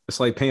that. It's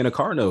like paying a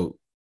car note.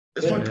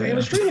 It's like paying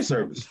a streaming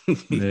service.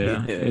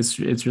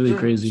 It's really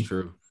crazy. It's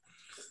true.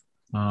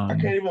 I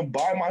can't even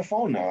buy my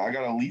phone now. I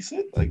gotta lease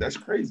it. That's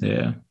crazy.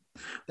 Yeah.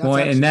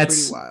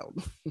 That's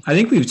wild. I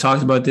think we've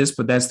talked about this,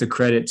 but that's the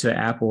credit to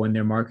Apple and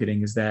their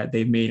marketing is that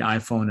they've made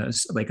iPhone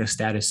a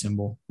status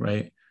symbol,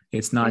 right?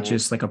 It's not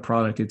just a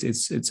product.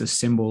 It's a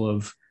symbol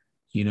of,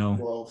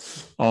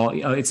 wealth.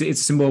 It's a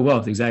symbol of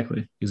wealth.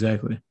 Exactly.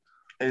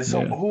 And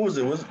so who was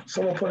it? Was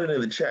someone put it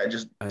in the chat?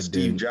 Just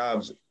Steve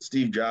Jobs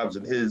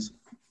and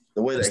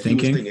the way that he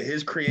was thinking,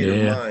 his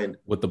creative mind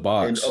with the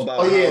box. The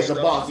box.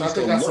 I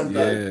think that's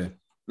something.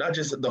 Not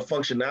just the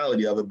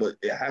functionality of it, but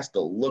it has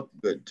to look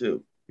good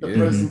too. The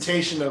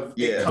presentation of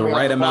the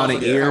right amount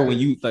of air when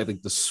you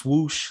like the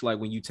swoosh,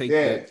 when you take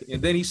that.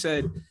 And then he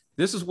said,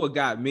 "This is what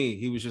got me."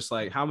 He was just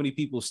like, "How many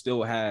people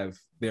still have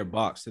their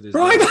box to this?"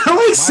 Bro, I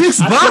got 6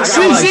 boxes.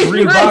 I got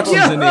 3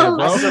 boxes in there,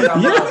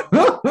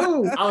 bro.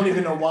 I don't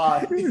even know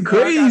why.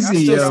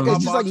 Crazy.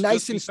 It's just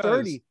nice and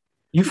sturdy.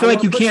 You feel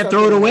like you can't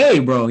throw it away,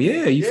 bro.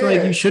 Yeah, you feel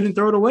like you shouldn't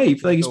throw it away. You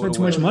feel like you spent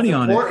too much money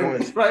on it.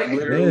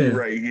 Literally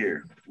right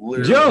here.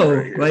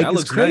 Joe, that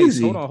looks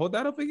crazy. Hold on, hold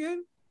that up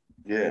again.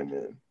 Yeah,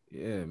 man.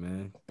 Yeah,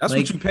 man. That's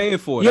what you're paying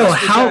for. Yo,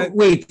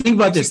 think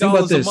about this. Think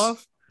about this.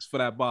 It's for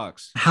that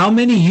box. How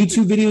many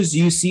YouTube videos do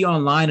you see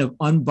online of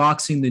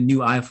unboxing the new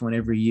iPhone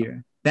every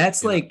year? That's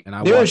there are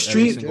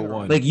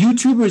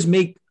YouTubers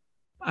make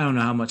I don't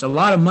know how much, a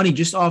lot of money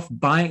just off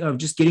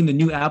just getting the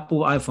new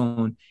Apple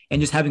iPhone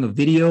and just having a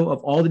video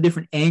of all the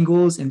different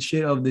angles and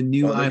shit of the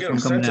new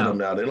iPhone coming out.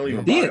 Now. They don't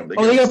even buy them.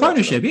 They get a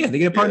partnership. Yeah, they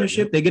get a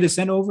partnership. They get it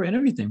sent over and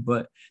everything.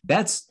 But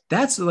that's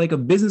like a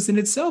business in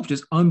itself,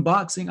 just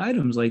unboxing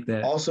items like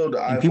that. Also, the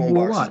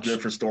iPhone box is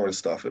good for storing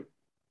stuff in.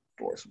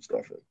 Store some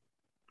stuff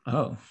in.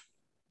 Oh.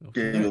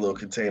 Give you a little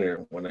container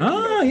when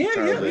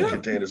yeah.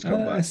 containers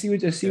come by. I see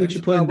what you're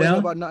putting down.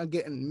 About not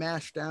getting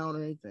mashed down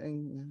or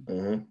anything.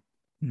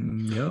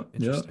 Mm-hmm. Yep.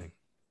 Interesting.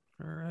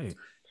 All right.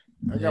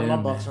 I got my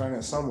box right here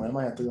somewhere. I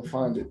might have to go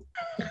find it.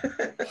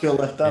 Feel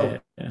left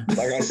out. Yeah.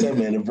 Like I said,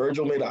 man, if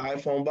Virgil made an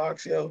iPhone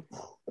box, yo,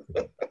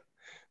 that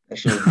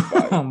shit would be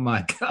fire. Oh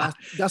my god,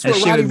 that's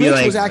what Roddy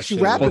Ricch was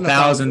actually rapping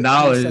about.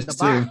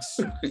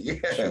 $1,000 too.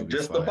 Yeah,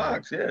 just the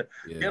box. Yeah.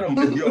 Get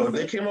them. Yo,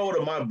 they came out with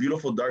a My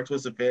Beautiful Dark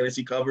Twisted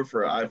Fantasy cover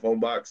for an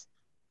iPhone box.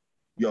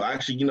 Yo,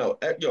 actually,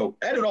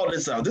 edit all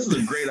this out. This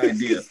is a great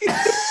idea.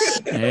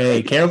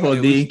 Hey,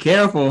 careful, D.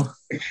 Careful.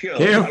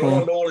 Careful. I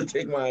don't want to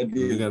take my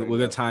idea. We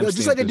got time.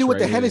 Just like they do with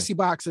the Hennessy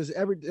boxes.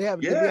 They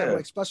have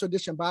like special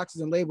edition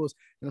boxes and labels,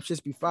 and it'll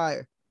just be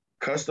fire.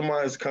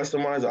 Customized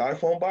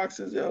iPhone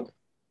boxes, yo.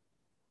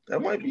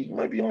 That might be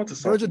onto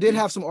something. Virgil did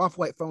have some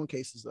off-white phone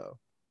cases though.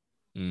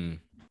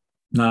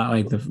 Not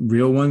like the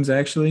real ones,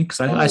 actually,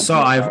 because I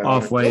saw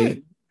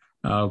off-white.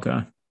 Oh,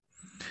 okay.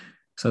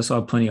 So I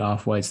saw plenty of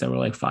off-whites that were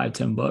like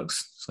 $5-10.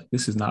 It's like,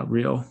 this is not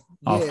real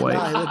off-white.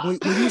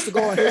 Like we used to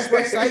go on his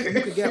website, you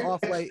could get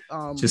off-white.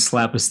 Just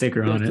slap a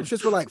sticker on it.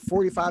 Just for like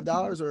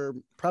 $45 or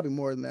probably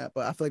more than that,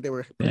 but I feel like they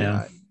were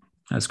high.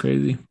 That's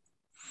crazy.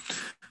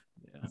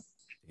 Yeah.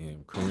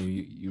 Damn, Corey,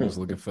 you was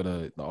looking for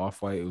the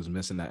off-white. It was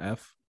missing the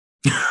F.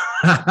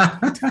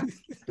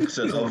 It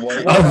said of white.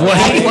 Of white. Of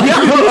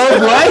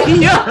white.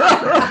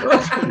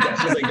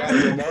 That's what they got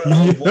in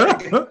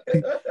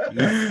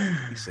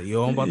You say,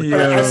 yo, I'm about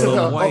to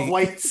of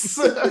whites.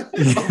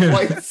 Of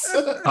whites.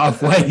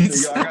 Of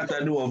whites. Yo, I got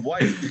that new of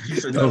white. You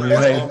said, no,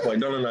 that's off white.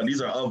 No,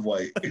 these are of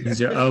white.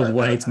 These are of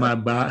whites, my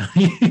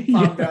body.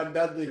 I'm down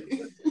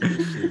nothing.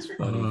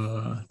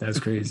 That's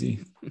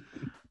crazy.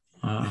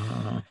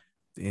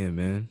 Damn,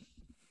 man.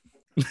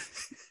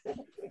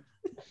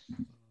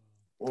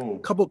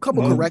 Couple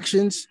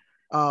corrections.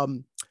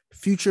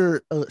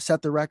 Future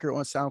set the record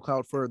on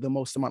SoundCloud for the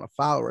most amount of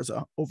followers,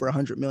 over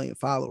 100 million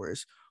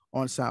followers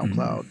on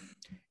SoundCloud.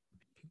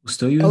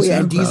 Still using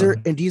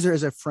SoundCloud. And Deezer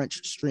is a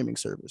French streaming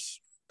service.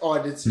 Oh,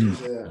 I did see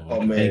that.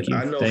 Oh man,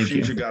 I know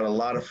Future got a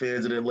lot of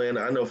fans in Atlanta.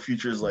 I know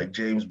Future's like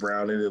James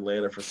Brown in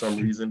Atlanta for some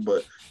reason,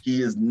 but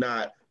he is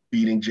not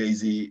beating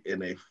Jay-Z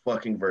in a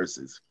fucking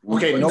verses.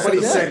 Okay,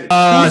 nobody said.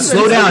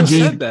 Slow down,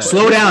 D.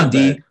 Slow down,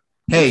 D.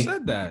 Hey,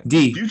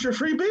 D. Future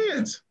free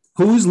bands.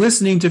 Who's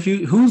listening to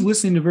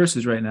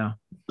verses right now?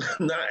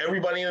 Not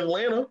everybody in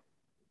Atlanta.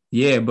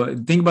 Yeah,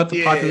 but think about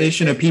the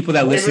population of people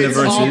that listen to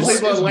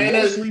verses.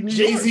 Atlanta,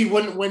 Jay-Z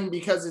wouldn't win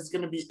because it's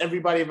going to be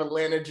everybody of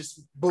Atlanta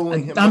just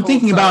booing him. I'm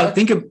thinking about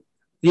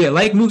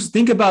like Mooks.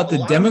 Think about the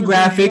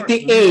demographic,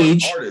 the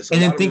age,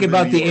 and then think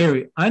about the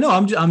area. I know.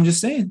 I'm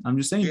just saying.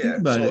 Yeah, think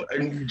about it.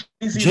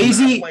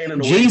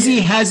 Jay-Z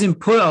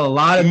hasn't put a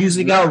lot of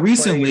music out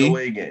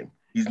recently.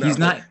 He's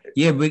not.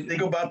 Yeah, but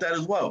think about that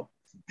as well.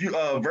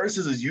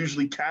 Versus is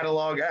usually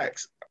catalog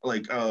acts,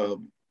 like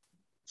so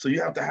you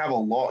have to have a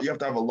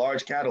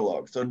large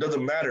catalog. So it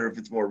doesn't matter if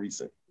it's more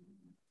recent.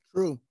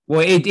 True.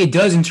 Well, it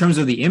does in terms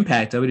of the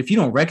impact of it. If you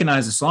don't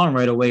recognize the song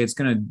right away, it's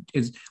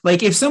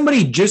like if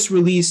somebody just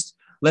released,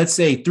 let's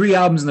say, 3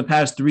 albums in the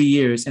past 3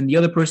 years, and the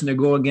other person they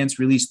go against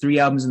released 3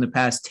 albums in the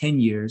past 10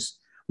 years,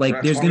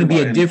 like there's going to be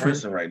a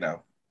difference right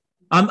now.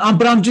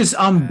 But I'm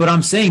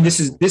saying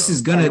this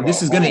is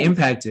gonna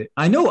impact it.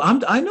 I know,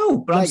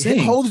 but I'm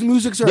saying Hove's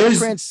music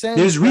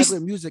transcends regular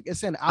music.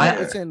 It's in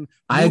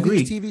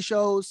movies, TV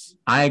shows.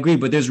 I agree,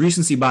 but there's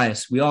recency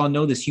bias. We all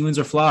know this. Humans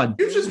are flawed.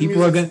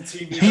 People are gonna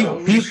say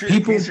song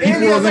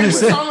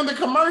in the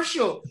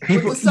commercial.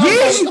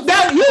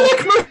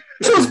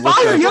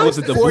 Fire, yo. Was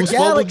it the Boost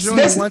Galaxy?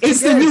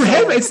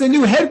 It's the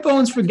new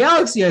headphones for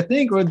Galaxy, I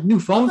think, or new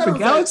phone for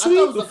Galaxy.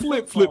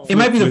 The flip. It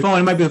might be the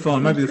phone.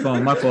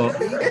 My fault.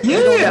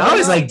 Yeah, I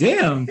was like,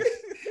 damn.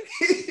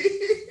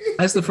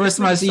 That's the first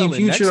time I seen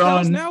Future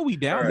on. Now we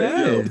down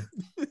bad.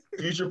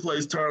 Future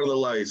plays Turn on the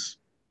Lights.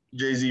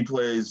 Jay-Z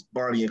plays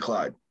Bonnie and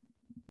Clyde.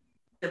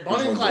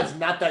 Bonnie and Clyde's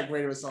not that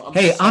great of a song.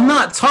 I'm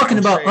not talking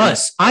about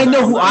us. I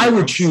know who I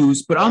would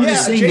choose, but I'm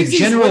just saying the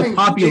general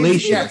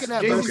population.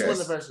 Jay-Z's won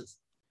the verses.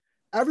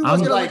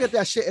 Everyone's gonna look at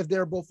that shit if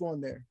they're both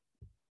on there.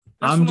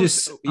 I'm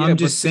just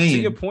saying.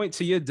 To your point,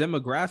 to your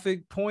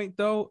demographic point,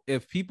 though,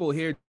 if people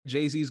hear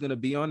Jay-Z's gonna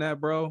be on that,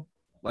 bro,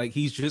 like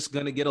he's just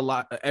gonna get a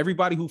lot.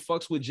 Everybody who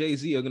fucks with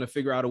Jay-Z are gonna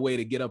figure out a way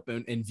to get up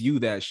and view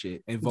that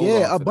shit and vote.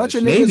 Yeah, a bunch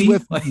of niggas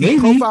with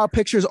profile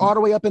pictures all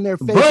the way up in their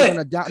face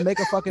are gonna make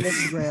a fucking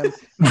Instagram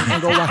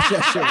and go watch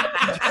that shit.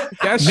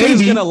 That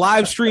shit's gonna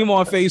live stream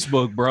on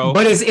Facebook, bro.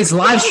 But it's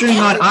live streaming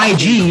on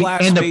IG,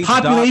 and the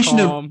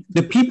population of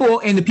the people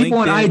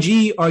on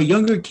IG are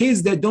younger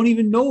kids that don't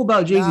even know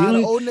about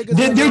Jay-Z.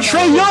 They're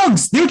Trey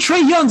Youngs. They're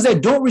Trey Youngs that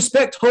don't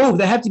respect Hove,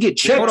 that have to get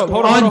checked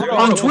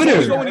on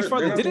Twitter.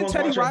 Didn't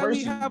Teddy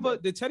Riley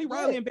did Teddy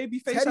Riley and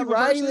Babyface have a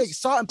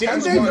versus?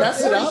 Didn't they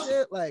mess it up?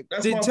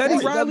 Did Teddy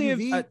Riley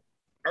and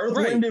Earth,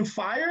 Wind, and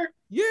Fire?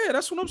 Yeah,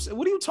 that's what I'm saying.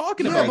 What are you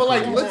talking about? Yeah, but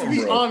like, let's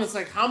be honest.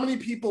 Like, how many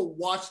people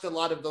watched a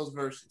lot of those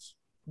verses?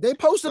 They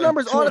post the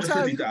numbers all the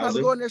time. You can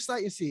probably go on their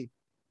site and see.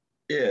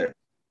 Yeah.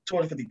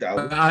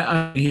 250,000.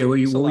 I hear what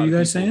were you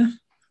guys saying?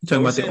 You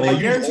talking about the old?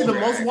 I guarantee the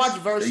most watched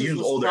versus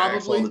was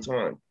probably all the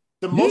time.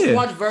 The most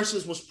watched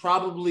versus was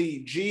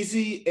probably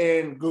Jeezy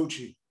and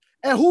Gucci.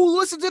 And who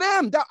listened to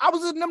them? I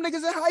was in them niggas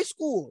in high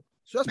school.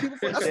 So that's people.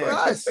 That's for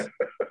us.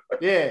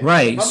 Yeah.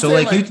 Right. I'm So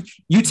like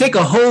you take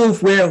a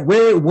Hove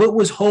where what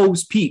was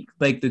Hove's peak?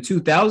 Like the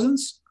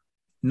 2000s?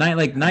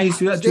 Like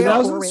 90s,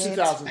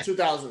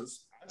 2000s?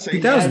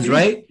 2000s,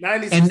 right?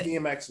 90s and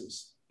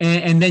DMXs.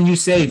 And then you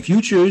say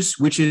Futures,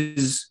 which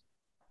is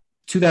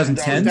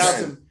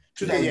 2010s.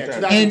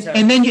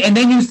 And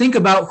then you think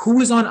about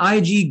who is on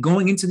IG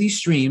going into these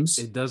streams.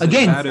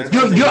 Again,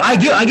 I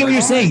get what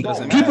you're saying.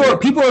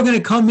 People are going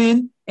to come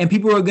in and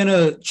people are going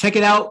to check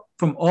it out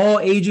from all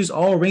ages,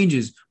 all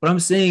ranges. But I'm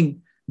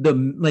saying the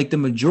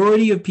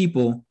majority of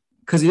people,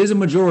 because it is a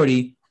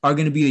majority, are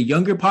going to be the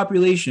younger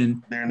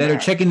population that are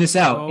checking this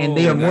out, and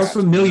they are more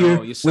familiar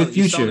with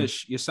Future.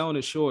 You're selling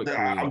it short.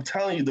 I'm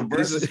telling you, the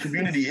versus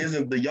community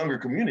isn't the younger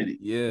community.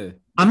 Yeah.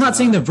 I'm not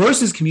saying the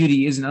versus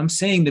community isn't. I'm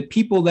saying the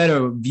people that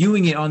are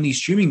viewing it on these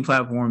streaming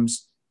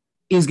platforms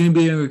is going to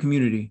be a younger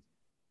community.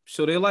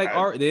 So they're like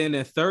they're in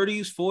their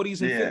 30s,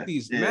 40s, and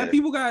 50s. Yeah. Man,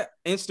 people got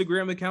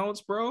Instagram accounts,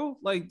 bro.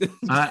 Like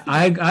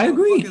I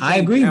agree.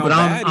 But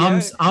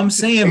I'm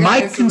saying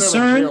my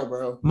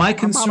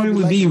concern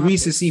would be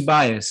recency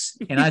bias.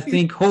 And I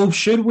think Hove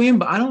should win,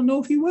 but I don't know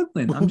if he would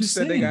win. I'm just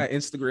saying they got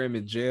Instagram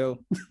in jail.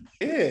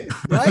 Yeah.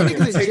 Right?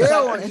 Niggas in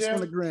jail on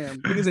Instagram.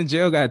 Niggas in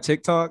jail got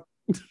TikTok.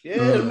 Yeah,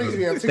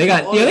 they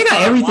got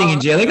everything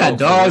in jail. They got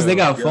dogs, they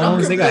got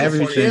phones, they got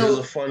everything.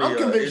 I'm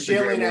convinced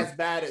jail ain't as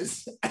bad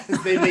as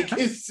they make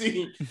it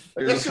seem.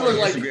 There's a funny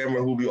Instagrammer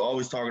who be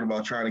always talking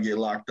about trying to get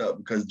locked up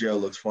because jail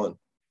looks fun.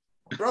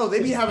 Bro,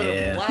 they be having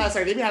a blast.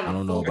 Like they be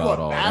having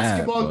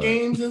basketball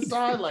games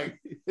inside. Like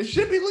it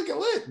should be looking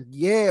lit.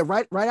 Yeah,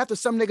 right after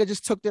some nigga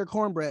just took their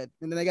cornbread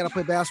and then they gotta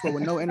play basketball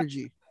with no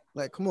energy.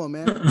 Like, come on,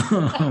 man.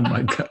 Oh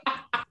my god.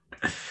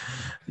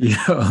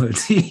 Yo,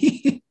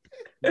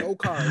 no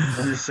cards.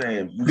 I'm just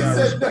saying, you gotta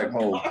respect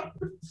Hove.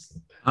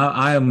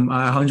 I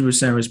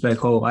 100% respect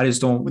Hove. I just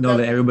don't know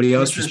that everybody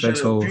else respects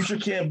Hove. Future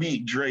can't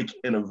beat Drake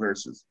in a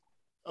versus.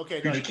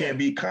 Okay, Future can't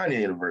beat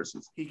Kanye in a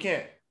versus. He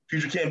can't.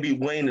 Future can't beat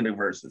Wayne in a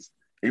versus.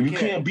 If you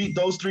can't beat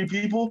those three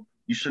people,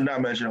 you should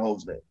not mention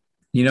Hove's name.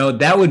 You know,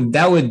 that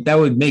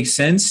would make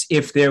sense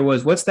if there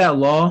was, what's that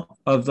law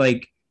of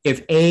like,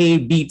 if A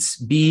beats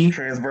B,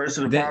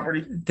 transversive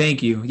property.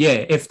 Thank you.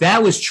 Yeah, if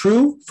that was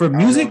true for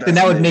music, then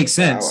that would make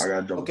sense.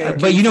 Okay,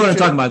 but you know what I'm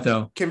talking about,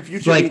 though. Can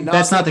Future like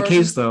that's not the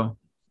case, though.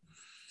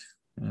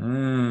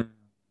 Who?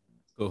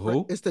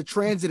 It's the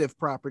transitive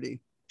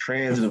property.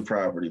 Transitive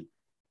property.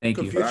 Thank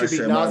you. But I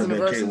said might have been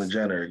Caitlyn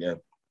Jenner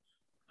again.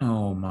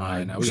 Oh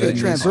my! Now we said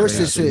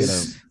transversus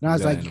is. And I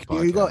was like,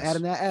 here you go,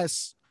 adding that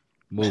S.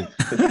 Move.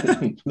 We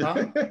got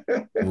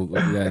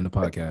in the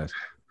podcast.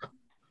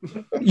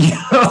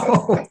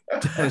 Yo,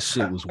 that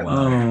shit was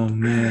wild. Oh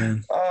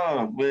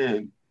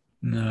man.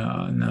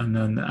 No.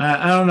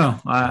 I don't know.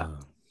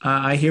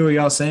 I hear what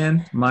y'all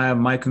saying.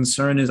 My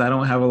concern is I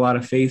don't have a lot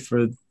of faith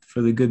for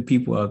the good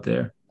people out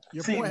there.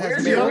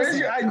 Where's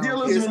your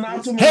idealism and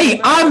optimism? Hey,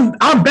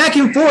 I'm back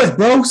and forth,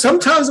 bro.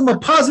 Sometimes I'm a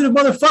positive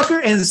motherfucker,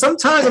 and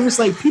sometimes I'm just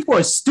like, people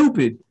are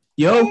stupid.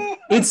 Yo,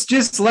 it's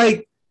just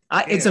like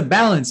it's a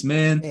balance,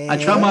 man. I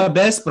try my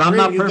best, but I'm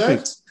not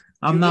perfect.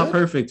 I'm not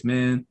perfect,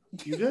 man.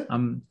 You good? I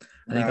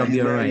think I'll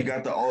be all right. You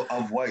got the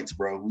of whites,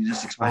 bro. We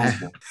just exposed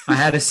them. I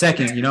had a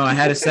second.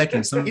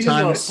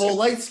 Sometimes full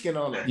light skin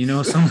on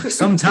it.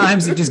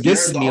 Sometimes it just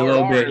gets to me a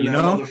little bit. He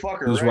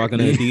was rocking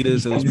the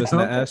Adidas and was missing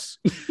the S.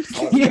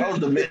 That was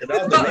the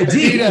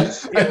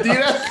Adidas.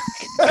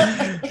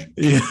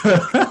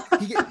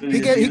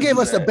 Yeah. He gave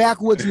us the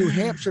backwoods New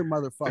Hampshire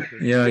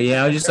motherfucker.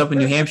 Yeah. I was just up in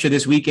New Hampshire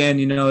this weekend.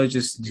 It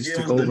just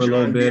took over a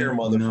little bit.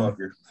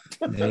 Motherfucker.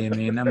 Yeah,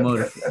 man, that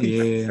motherfucker.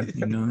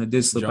 Yeah, it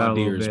did slip out a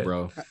little bit,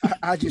 bro.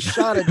 I just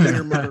shot a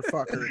deer,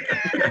 motherfucker.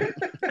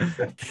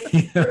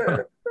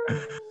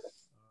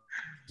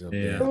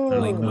 Yeah.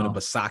 Like one of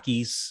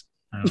Basaki's.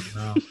 I don't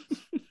know.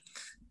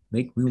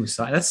 Lake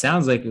Winooski. That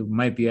sounds like it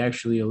might be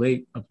actually a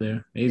lake up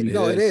there. Maybe.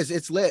 No, it is.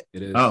 It's lit.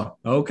 It is. Oh,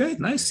 okay.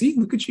 Nice. See,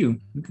 look at you.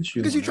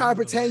 Because you try to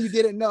pretend you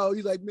didn't know.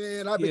 You're like,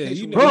 man, I've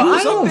been bro,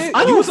 I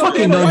don't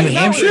fucking know New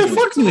Hampshire.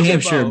 Fuck New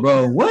Hampshire,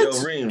 bro. What?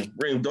 Yo,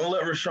 Reem, don't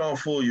let Rashawn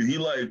fool you. He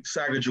like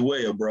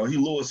Sacagawea, bro. He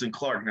Lewis and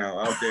Clark now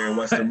out there in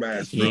Western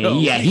Mass, bro.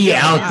 Yeah, he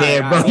out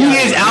there, bro. He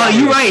is out.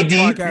 You right,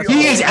 D.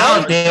 He is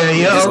out there,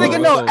 yo. This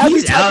nigga know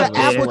every type of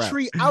apple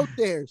tree out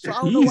there. So I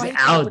don't know why he's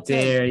out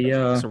there,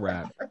 yo. It's a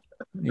wrap.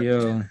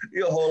 Yo, he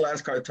a whole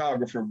ass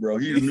cartographer, bro.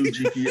 He a new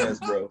GPS,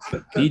 bro.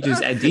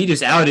 D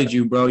just outed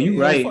you, bro. You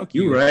right.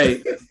 You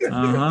right.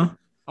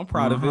 I'm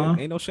proud of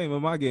it. Ain't no shame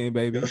in my game,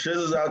 baby. Yo, Shiz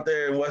is out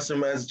there in Western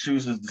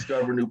Massachusetts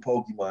discovering new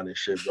Pokemon and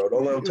shit, bro.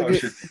 Don't let him talk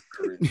shit.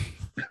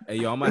 Hey,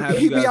 yo, I'm gonna have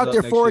he you guys be out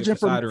there foraging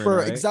for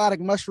right? exotic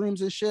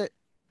mushrooms and shit.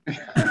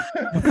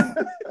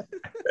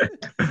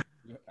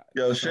 Yo,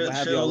 Yo, shit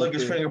lick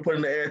his finger, put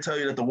in the air, tell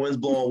you that the wind's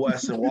blowing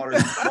west and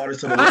water's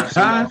to the left, so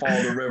not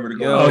follow the river to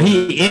go. Oh,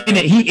 he in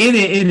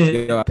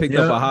it. Yo, I picked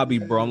up a hobby,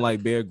 bro. I'm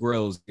like Bear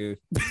Grylls, dude.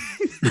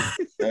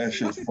 That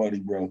shit's funny,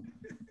 bro.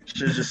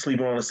 Shit's just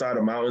sleeping on the side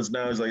of mountains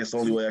now. He's like, it's the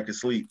only way I can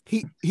sleep.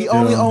 He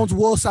only owns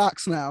wool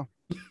socks now.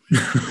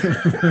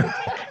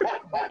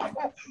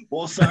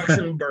 Wool socks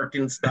and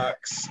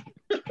Birkenstocks.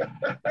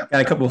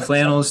 Got a couple of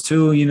flannels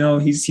too. You know,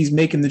 he's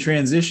making the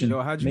transition.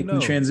 Yo, how'd you know?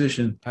 The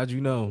transition. How'd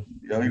you know?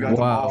 Yo, you got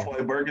the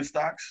off-white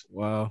Birkenstocks?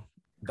 Wow.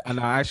 And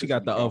I actually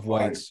got the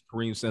off-whites.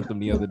 Kareem sent them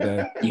the other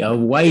day. Yo,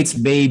 whites,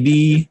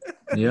 baby.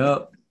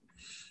 Yep.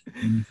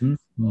 Mm-hmm.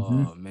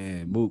 Oh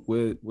man, Mook,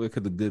 where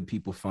could the good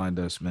people find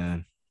us,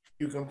 man?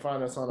 You can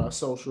find us on our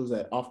socials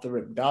at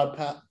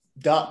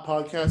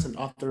off-the-rip.podcast and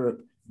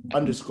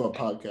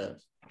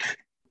off-the-rip_podcast.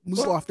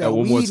 Move off that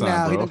weed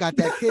now. Bro. He don't got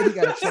that kid. He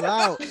got to chill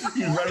out.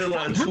 He's running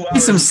on 2 hours.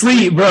 Need some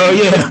sleep, bro.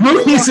 Yeah,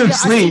 Mook needs some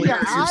sleep.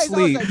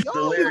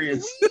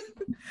 Delirious.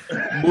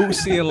 Mook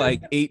seeing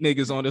like 8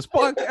 niggas on this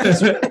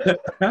podcast.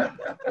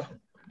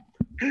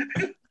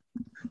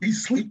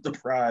 He's sleep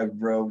deprived,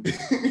 bro.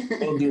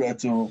 Don't do that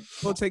to him.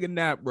 Go take a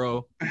nap,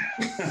 bro.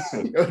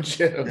 Yo,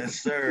 chill. Yes,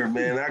 sir,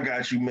 man. I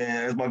got you,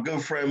 man. As my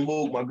good friend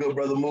Mook, my good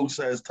brother Mook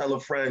says, tell a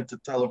friend to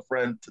tell a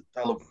friend to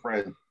tell a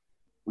friend.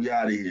 We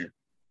out of here.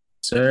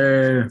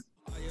 Sir.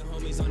 All your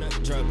homies on that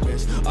drug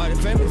bench. All the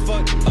family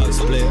fucked up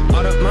split.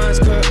 All the minds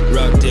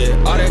corrupted.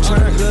 All that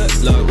trying to good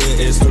luck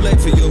with. It's too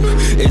late for you.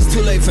 It's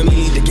too late for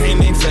me. The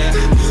game ain't fair.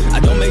 I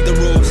don't make the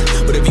rules,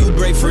 but if you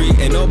break free,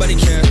 ain't nobody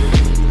care.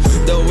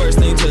 The worst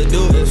thing to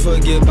do is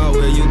forget about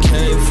where you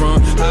came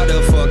from. How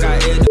the